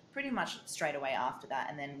discussion pretty much straight away after that.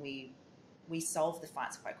 And then we solved the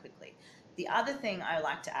fights quite quickly. The other thing I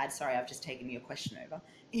like to add, sorry, I've just taken your question over,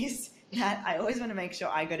 is that I always want to make sure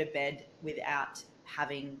I go to bed without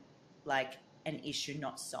having like an issue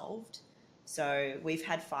not solved. So we've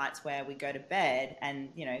had fights where we go to bed and,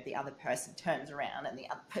 the other person turns around and the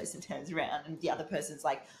other person turns around and the other person's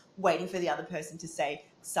like waiting for the other person to say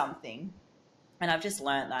something. And I've just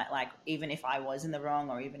learned that, like, even if I was in the wrong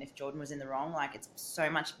or even if Jordan was in the wrong, like, it's so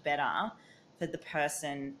much better for the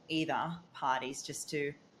person, either parties, just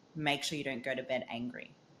to make sure you don't go to bed angry.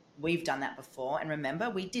 We've done that before. And remember,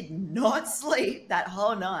 we did not sleep that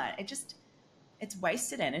whole night. It's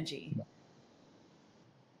wasted energy.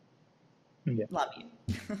 Yeah. Love you.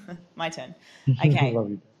 My turn. Okay. Love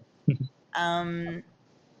you.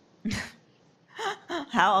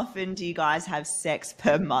 How often do you guys have sex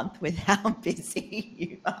per month with how busy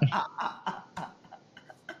you are?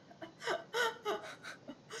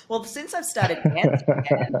 Well, since I've started dancing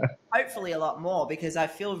again, hopefully a lot more, because I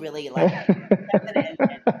feel really like feminine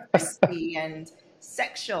and crispy and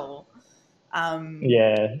sexual.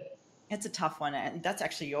 Yeah. It's a tough one, and that's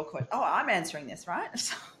actually your question. Oh, I'm answering this, right?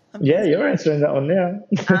 Yeah, you're answering that one now.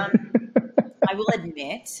 I will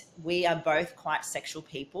admit we are both quite sexual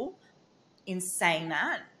people. In saying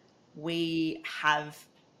that, we have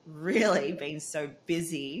really been so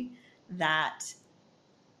busy that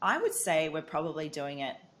I would say we're probably doing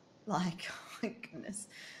it like, oh my goodness.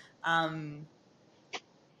 I'm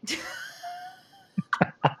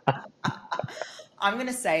going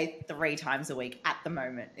to say 3 times a week at the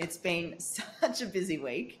moment. It's been such a busy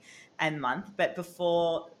week and month, but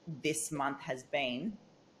before this month has been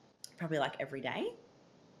probably like every day.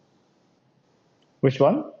 Which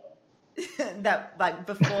one? That like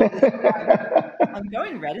before this month, I'm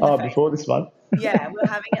going red in the face. Before this one? Yeah, we're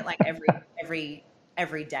having it like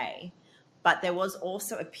every day. But there was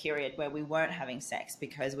also a period where we weren't having sex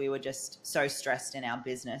because we were just so stressed in our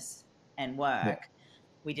business and work. Yeah.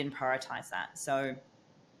 We didn't prioritize that. So,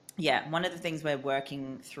 yeah, one of the things we're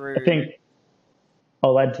working through. I think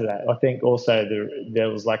I'll add to that. I think also there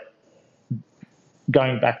was like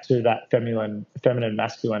going back to that feminine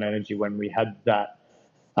masculine energy when we had that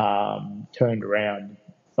turned around.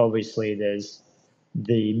 Obviously, there's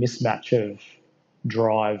the mismatch of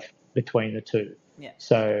drive between the two. Yeah.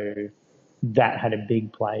 So that had a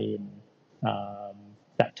big play in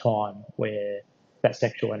that time where that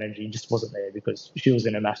sexual energy just wasn't there because she was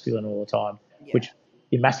in her masculine all the time, which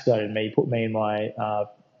emasculated me, put me in my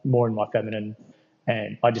more in my feminine,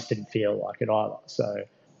 and I just didn't feel like it either. So,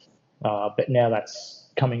 but now that's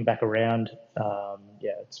coming back around.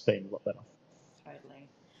 It's been a lot better. Totally.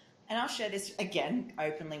 And I'll share this again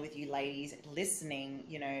openly with you ladies listening.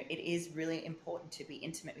 It is really important to be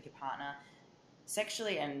intimate with your partner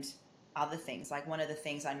sexually and other things. Like one of the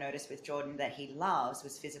things I noticed with Jordan that he loves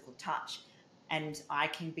was physical touch. And I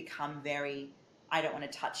can become I don't want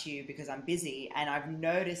to touch you because I'm busy. And I've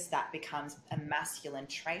noticed that becomes a masculine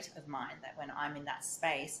trait of mine, that when I'm in that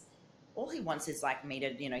space, all he wants is like me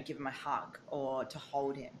to, give him a hug or to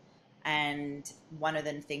hold him. And one of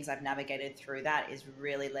the things I've navigated through that is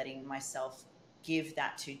really letting myself give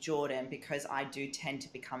that to Jordan, because I do tend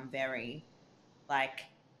to become very like,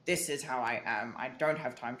 this is how I am. I don't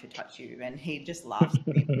have time to touch you. And he just laughs at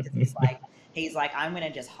me because he's like, I'm going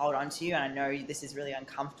to just hold on to you. And I know this is really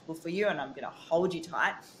uncomfortable for you and I'm going to hold you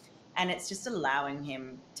tight. And it's just allowing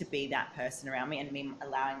him to be that person around me and me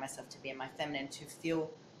allowing myself to be in my feminine, to feel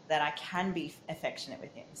that I can be affectionate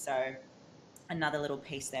with him. So another little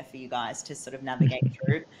piece there for you guys to sort of navigate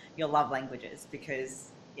through your love languages, because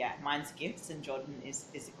mine's gifts and Jordan is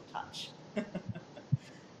physical touch.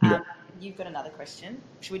 You've got another question.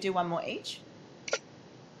 Should we do one more each?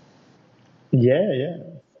 Yeah.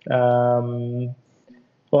 Well,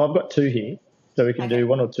 I've got 2 here, so we can do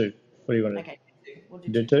 1 or 2. What do you want to do? Okay, we'll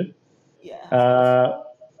do 2. Yeah.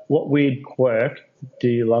 What weird quirk do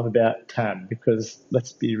you love about Tam? Because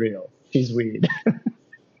let's be real, she's weird.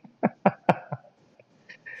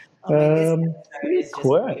 Weird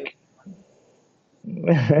quirk.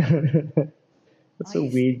 What's a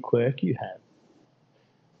weird quirk you have?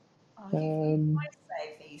 You might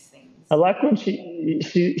say these things. I like when she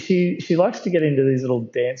likes to get into these little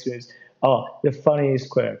dance moves. Oh, the funniest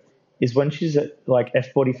quirk is when she's at like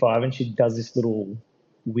F45 and she does this little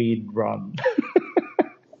weird run.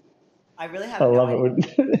 I really have. I love it.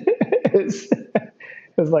 It's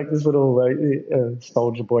like this little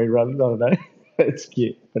soldier boy run. I don't know. It's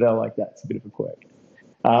cute, but I like that. It's a bit of a quirk.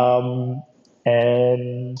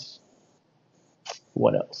 And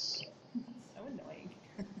what else? So annoying.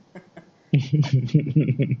 No,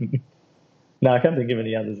 I can't think of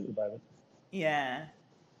any others at the moment. Yeah.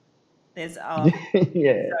 There's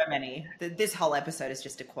Yeah. so many. This whole episode is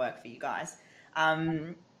just a quirk for you guys.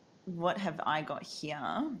 What have I got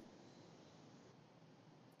here?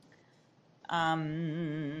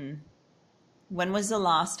 When was the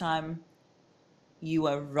last time you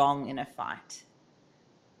were wrong in a fight?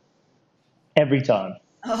 Every time.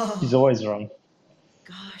 She's Oh, always wrong.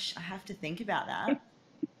 gosh, I have to think about that.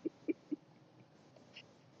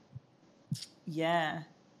 Yeah.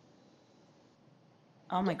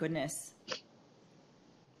 Oh, my goodness.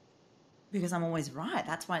 Because I'm always right.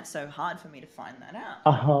 That's why it's so hard for me to find that out.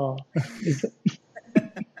 Uh-huh.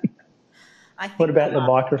 I What think about the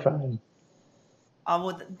microphone? oh,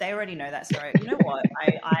 well, they already know that story. You know what?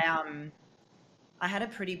 I had a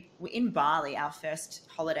pretty in Bali. Our first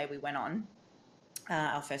holiday we went on,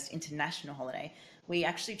 our first international holiday. We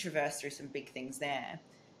actually traversed through some big things there,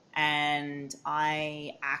 and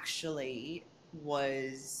I actually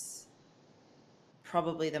was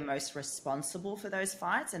probably the most responsible for those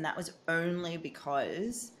fights, and that was only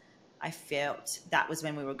because I felt that was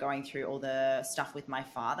when we were going through all the stuff with my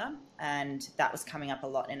father, and that was coming up a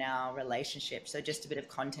lot in our relationship. So just a bit of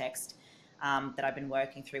context that I've been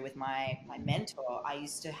working through with my mentor. I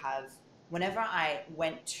used to have, whenever I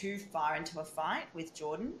went too far into a fight with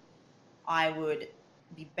Jordan, I would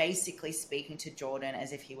be basically speaking to Jordan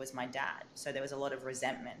as if he was my dad. So there was a lot of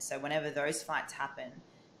resentment. So whenever those fights happen,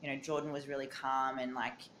 Jordan was really calm and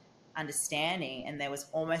like understanding. And there was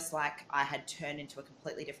almost like I had turned into a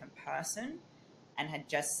completely different person and had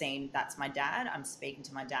just seen that's my dad. I'm speaking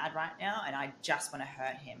to my dad right now. And I just want to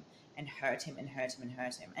hurt him and hurt him and hurt him and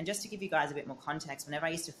hurt him. And just to give you guys a bit more context, whenever I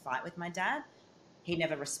used to fight with my dad, he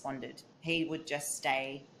never responded. He would just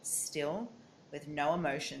stay still with no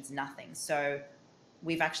emotions, nothing. So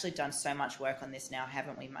we've actually done so much work on this now,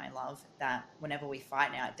 haven't we, my love, that whenever we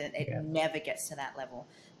fight now, it never gets to that level.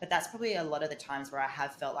 But that's probably a lot of the times where I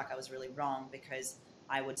have felt like I was really wrong because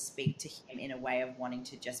I would speak to him in a way of wanting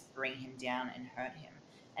to just bring him down and hurt him.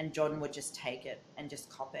 And Jordan would just take it and just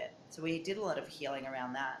cop it. So we did a lot of healing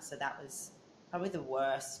around that. So that was probably the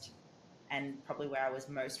worst and probably where I was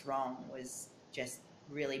most wrong was just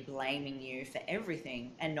really blaming you for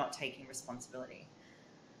everything and not taking responsibility.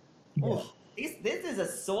 Yeah. Oh, this is a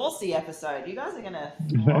saucy episode. You guys are gonna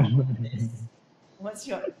flop on this. What's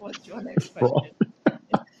your next question?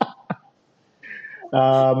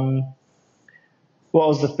 What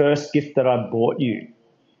was the first gift that I bought you?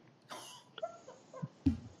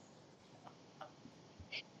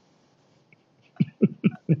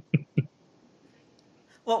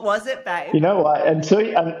 What was it, babe? You know what? Until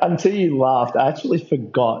you laughed, I actually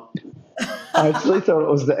forgot. I actually thought it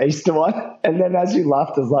was the Easter one, and then as you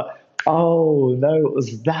laughed, I was like, "Oh no, it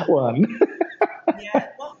was that one." Yeah.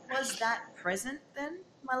 What was that present then,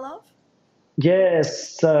 my love?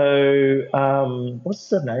 Yes. So, what's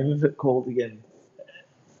the name of it called again?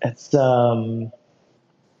 It's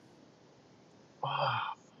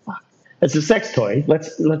it's a sex toy.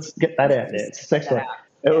 Let's get that out there. Just It's a get sex that toy. out.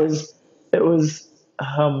 It Yeah. was it was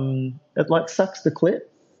it like sucks the clit.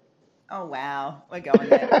 Oh wow, we're going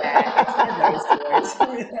there. Yeah, it's one of those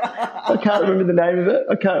toys. I can't remember the name of it.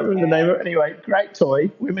 I can't remember the name of it. Anyway, great toy.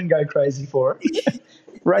 Women go crazy for it.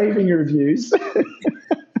 Raving reviews. If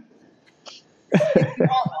you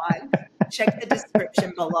want one, check the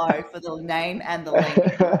description below for the name and the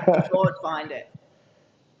link. I'm sure would find it.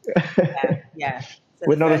 Yeah. So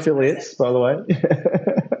We're the not first affiliates, by the way.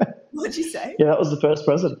 what'd you say? Yeah, that was the first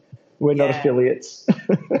present. We're not Yeah. affiliates.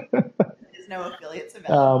 There's no affiliates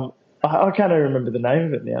available. I can't even remember the name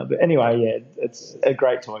of it now. But anyway, yeah, it's a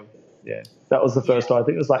great toy. Yeah, that was the Yeah. first toy. I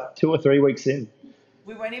think it was like 2 or 3 weeks in.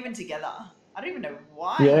 We weren't even together. I don't even know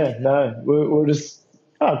why you Yeah, did that. no, we're just,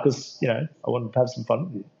 because, I wanted to have some fun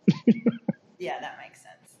with you. Yeah, that makes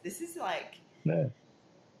sense. This is like Yeah.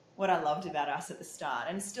 what I loved about us at the start,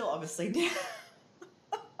 and still obviously do.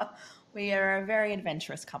 We are a very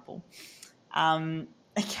adventurous couple. Okay.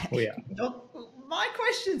 We are. My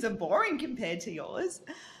questions are boring compared to yours.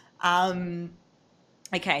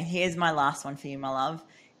 Okay, here's my last one for you, my love.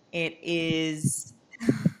 It is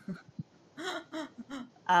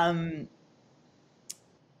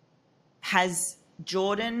has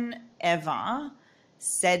Jordan ever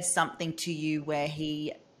said something to you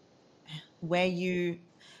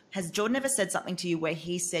has Jordan ever said something to you where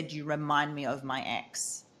he said you remind me of my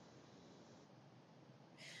ex?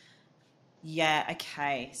 Yeah,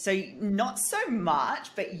 okay. So not so much,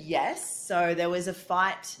 but yes. So there was a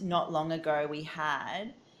fight not long ago we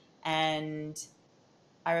had, and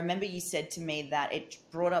I remember you said to me that it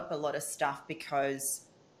brought up a lot of stuff because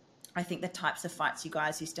I think the types of fights you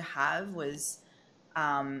guys used to have was,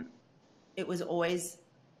 it was always,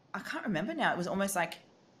 I can't remember now. It was almost like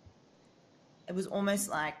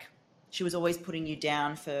she was always putting you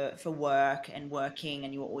down for work and working,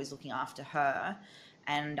 and you were always looking after her.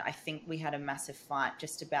 And I think we had a massive fight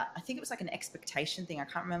just about, I think it was like an expectation thing. I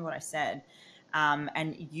can't remember what I said.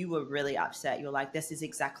 And you were really upset. You were like, this is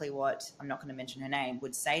exactly what, I'm not going to mention her name,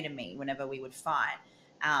 would say to me whenever we would fight.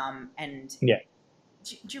 And Yeah.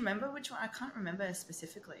 do you remember which one? I can't remember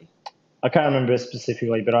specifically. I can't remember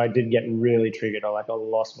specifically, but I did get really triggered. I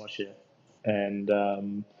lost my shit.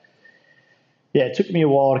 And yeah, it took me a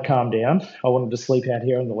while to calm down. I wanted to sleep out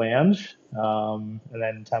here in the lounge. And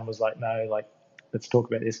then Tam was like, no, like, let's talk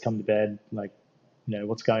about this, come to bed, like, you know,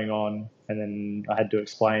 what's going on. And then I had to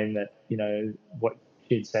explain that, you know, what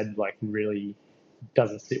she had said, like, really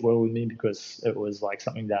doesn't sit well with me, because it was like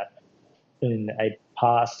something that in a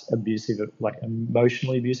past abusive, like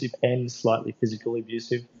emotionally abusive and slightly physically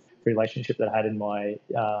abusive relationship that I had in my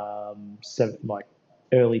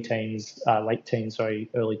early teens, late teens, sorry,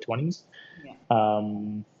 early 20s. Yeah.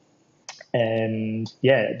 And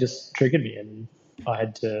yeah, it just triggered me, and I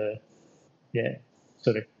had to, yeah,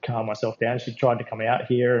 sort of calm myself down. She tried to come out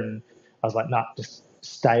here, and I was like, nah, just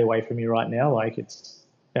stay away from me right now. Like, it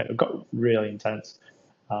got really intense.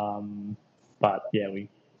 But yeah, we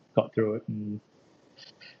got through it, and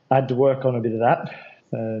I had to work on a bit of that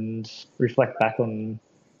and reflect back on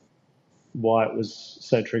why it was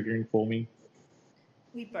so triggering for me.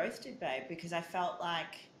 We both did, babe, because I felt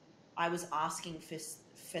like I was asking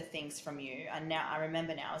for things from you, and now I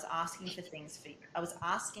remember now I was asking for things for. I was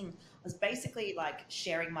basically like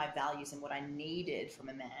sharing my values and what I needed from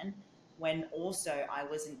a man, when also I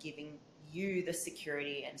wasn't giving you the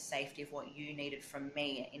security and safety of what you needed from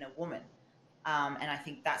me in a woman. And I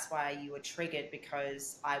think that's why you were triggered,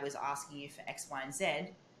 because I was asking you for X, Y, and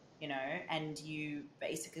Z, you know, and you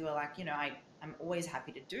basically were like, you know, I'm always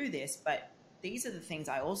happy to do this, but these are the things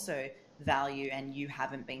I also value and you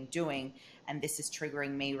haven't been doing. And this is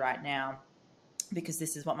triggering me right now, because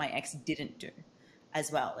this is what my ex didn't do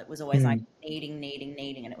as well. It was always like needing,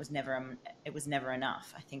 and it was never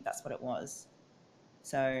enough. I think that's what it was.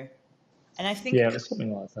 So, and I think, yeah, it was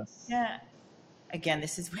something like that. Yeah. Again,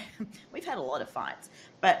 this is we've had a lot of fights,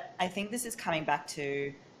 but I think this is coming back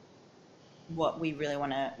to what we really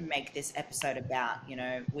want to make this episode about. You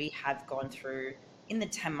know, we have gone through, in the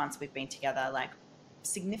 10 months we've been together, like,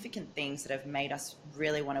 significant things that have made us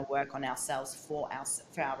really want to work on ourselves for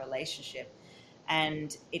our relationship.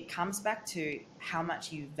 And it comes back to how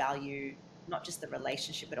much you value not just the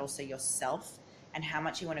relationship, but also yourself, and how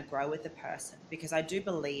much you want to grow with the person. Because I do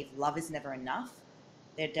believe love is never enough.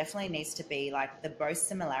 There definitely needs to be like the both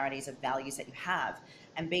similarities of values that you have,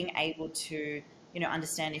 and being able to, you know,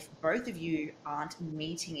 understand if both of you aren't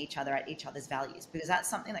meeting each other at each other's values, because that's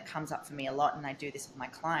something that comes up for me a lot. And I do this with my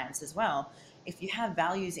clients as well. If you have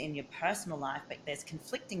values in your personal life, but there's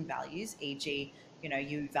conflicting values, e.g., you know,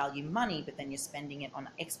 you value money, but then you're spending it on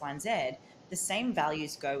X, Y, and Z, the same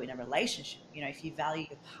values go in a relationship. You know, if you value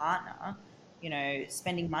your partner, you know,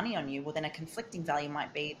 spending money on you, well, then a conflicting value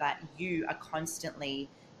might be that you are constantly,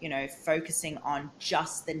 you know, focusing on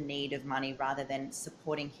just the need of money rather than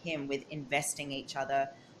supporting him with investing each other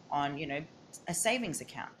on, you know, a savings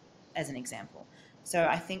account, as an example. So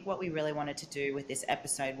I think what we really wanted to do with this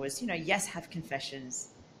episode was, you know, yes, have confessions,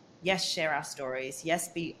 yes, share our stories, yes,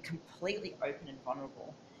 be completely open and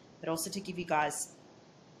vulnerable, but also to give you guys,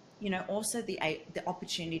 you know, also the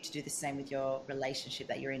opportunity to do the same with your relationship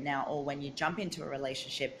that you're in now, or when you jump into a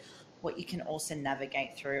relationship, what you can also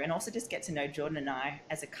navigate through, and also just get to know Jordan and I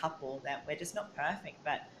as a couple, that we're just not perfect,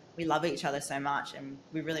 but we love each other so much, and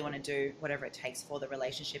we really want to do whatever it takes for the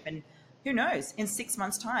relationship. And who knows, in 6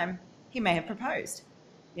 months' time, he may have proposed.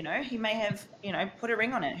 You know, he may have, you know, put a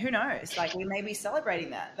ring on it. Who knows? Like, we may be celebrating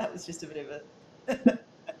that. That was just a bit of a...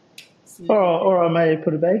 or I may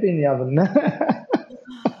put a baby in the oven.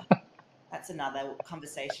 That's another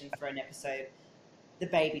conversation for an episode, the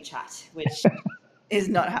baby chat, which is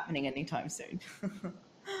not happening anytime soon.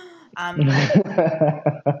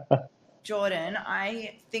 Jordan,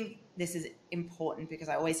 I think this is important because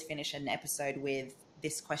I always finish an episode with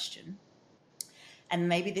this question. And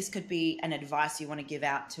maybe this could be an advice you want to give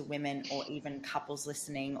out to women, or even couples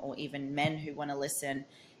listening, or even men who want to listen.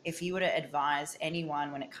 If you were to advise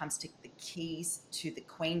anyone when it comes to the keys to the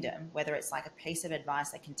queendom, whether it's like a piece of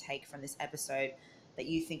advice they can take from this episode that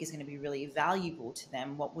you think is going to be really valuable to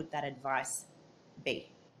them, what would that advice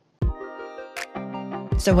be?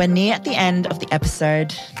 So we're near at the end of the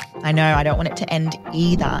episode. I know I don't want it to end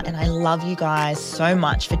either. And I love you guys so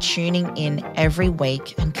much for tuning in every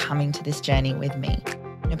week and coming to this journey with me.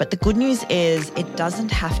 But the good news is it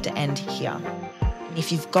doesn't have to end here. And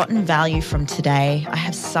if you've gotten value from today, I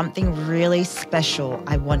have something really special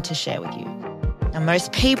I want to share with you. Now,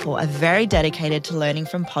 most people are very dedicated to learning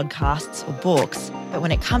from podcasts or books, but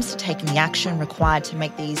when it comes to taking the action required to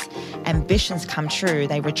make these ambitions come true,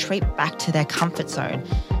 they retreat back to their comfort zone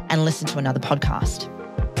and listen to another podcast.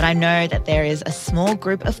 But I know that there is a small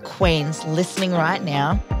group of queens listening right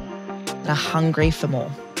now that are hungry for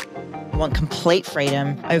more. You want complete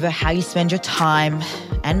freedom over how you spend your time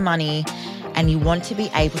and money, and you want to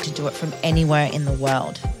be able to do it from anywhere in the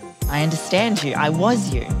world. I understand you. I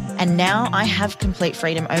was you. And now I have complete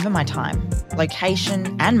freedom over my time,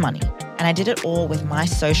 location, and money. And I did it all with my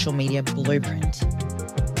social media blueprint.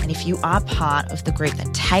 And if you are part of the group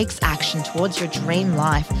that takes action towards your dream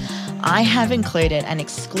life, I have included an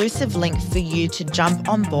exclusive link for you to jump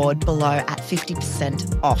on board below at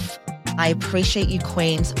 50% off. I appreciate you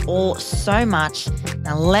queens all so much.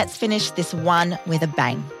 Now let's finish this one with a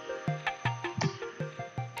bang.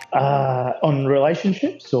 On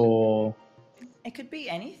relationships or It could be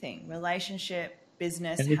anything, relationship,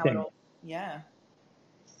 business, how it anything? all, yeah.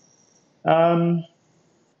 Um,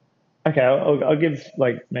 okay, I'll give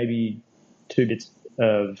like maybe two bits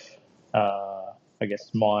of, I guess,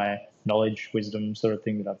 my knowledge, wisdom sort of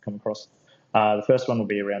thing that I've come across. The first one will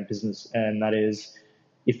be around business, and that is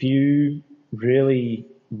if you really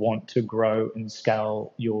want to grow and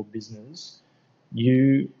scale your business,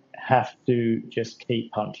 you have to just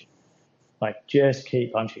keep punching. Like, just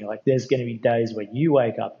keep punching. Like, there's going to be days where you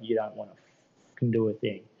wake up, you don't want to fucking do a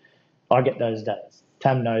thing. I get those days.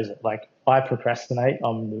 Tam knows it. Like, I procrastinate.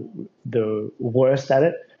 I'm the worst at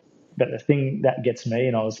it. But the thing that gets me,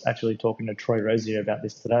 and I was actually talking to Troy Rosier about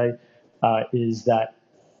this today, is that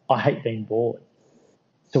I hate being bored.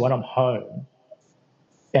 So when I'm home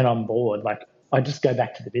and I'm bored, like, I just go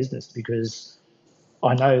back to the business because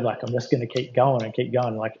I know, like, I'm just going to keep going and keep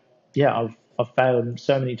going. Like, yeah, I've failed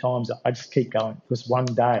so many times. I just keep going because one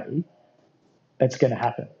day it's going to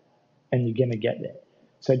happen and you're going to get there.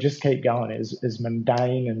 So just keep going. As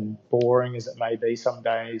mundane and boring as it may be some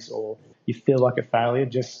days, or you feel like a failure,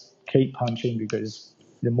 just keep punching because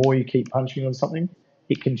the more you keep punching on something,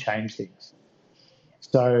 it can change things.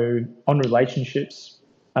 So on relationships,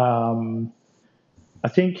 I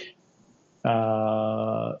think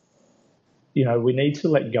uh, we need to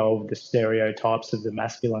let go of the stereotypes of the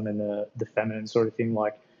masculine and the feminine sort of thing,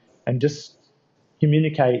 like, and just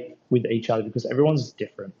communicate with each other because everyone's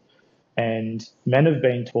different. And men have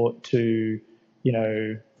been taught to,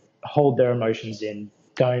 hold their emotions in,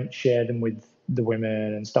 don't share them with the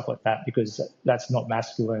women and stuff like that because that's not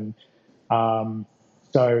masculine.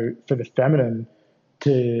 So for the feminine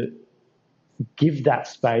to give that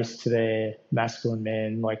space to their masculine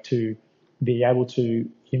man, like to be able to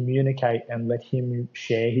communicate and let him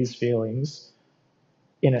share his feelings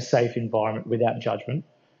in a safe environment without judgment,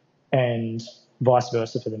 and vice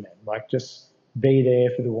versa for the men. Like, just be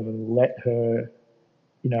there for the woman, let her,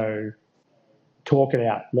 talk it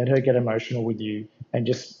out, let her get emotional with you, and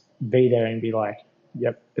just be there and be like,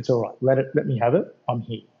 yep, it's all right. Let me have it. I'm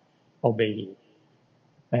here. I'll be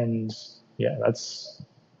here. And yeah, that's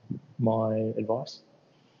my advice.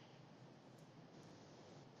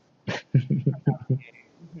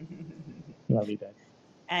 Love you, Dad.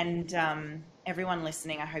 And everyone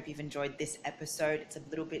listening, I hope you've enjoyed this episode. It's a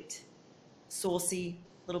little bit saucy,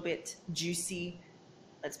 a little bit juicy.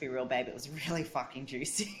 Let's be real, babe, it was really fucking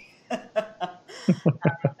juicy.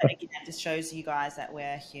 But again, that just shows you guys that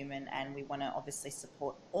we're human, and we want to obviously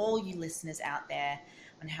support all you listeners out there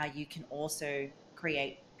on how you can also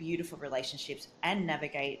create beautiful relationships and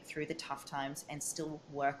navigate through the tough times and still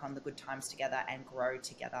work on the good times together and grow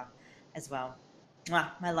together as well. Mwah,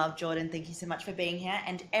 my love, Jordan. Thank you so much for being here.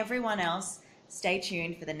 And everyone else, stay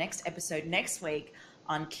tuned for the next episode next week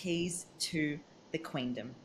on Keys to the Queendom.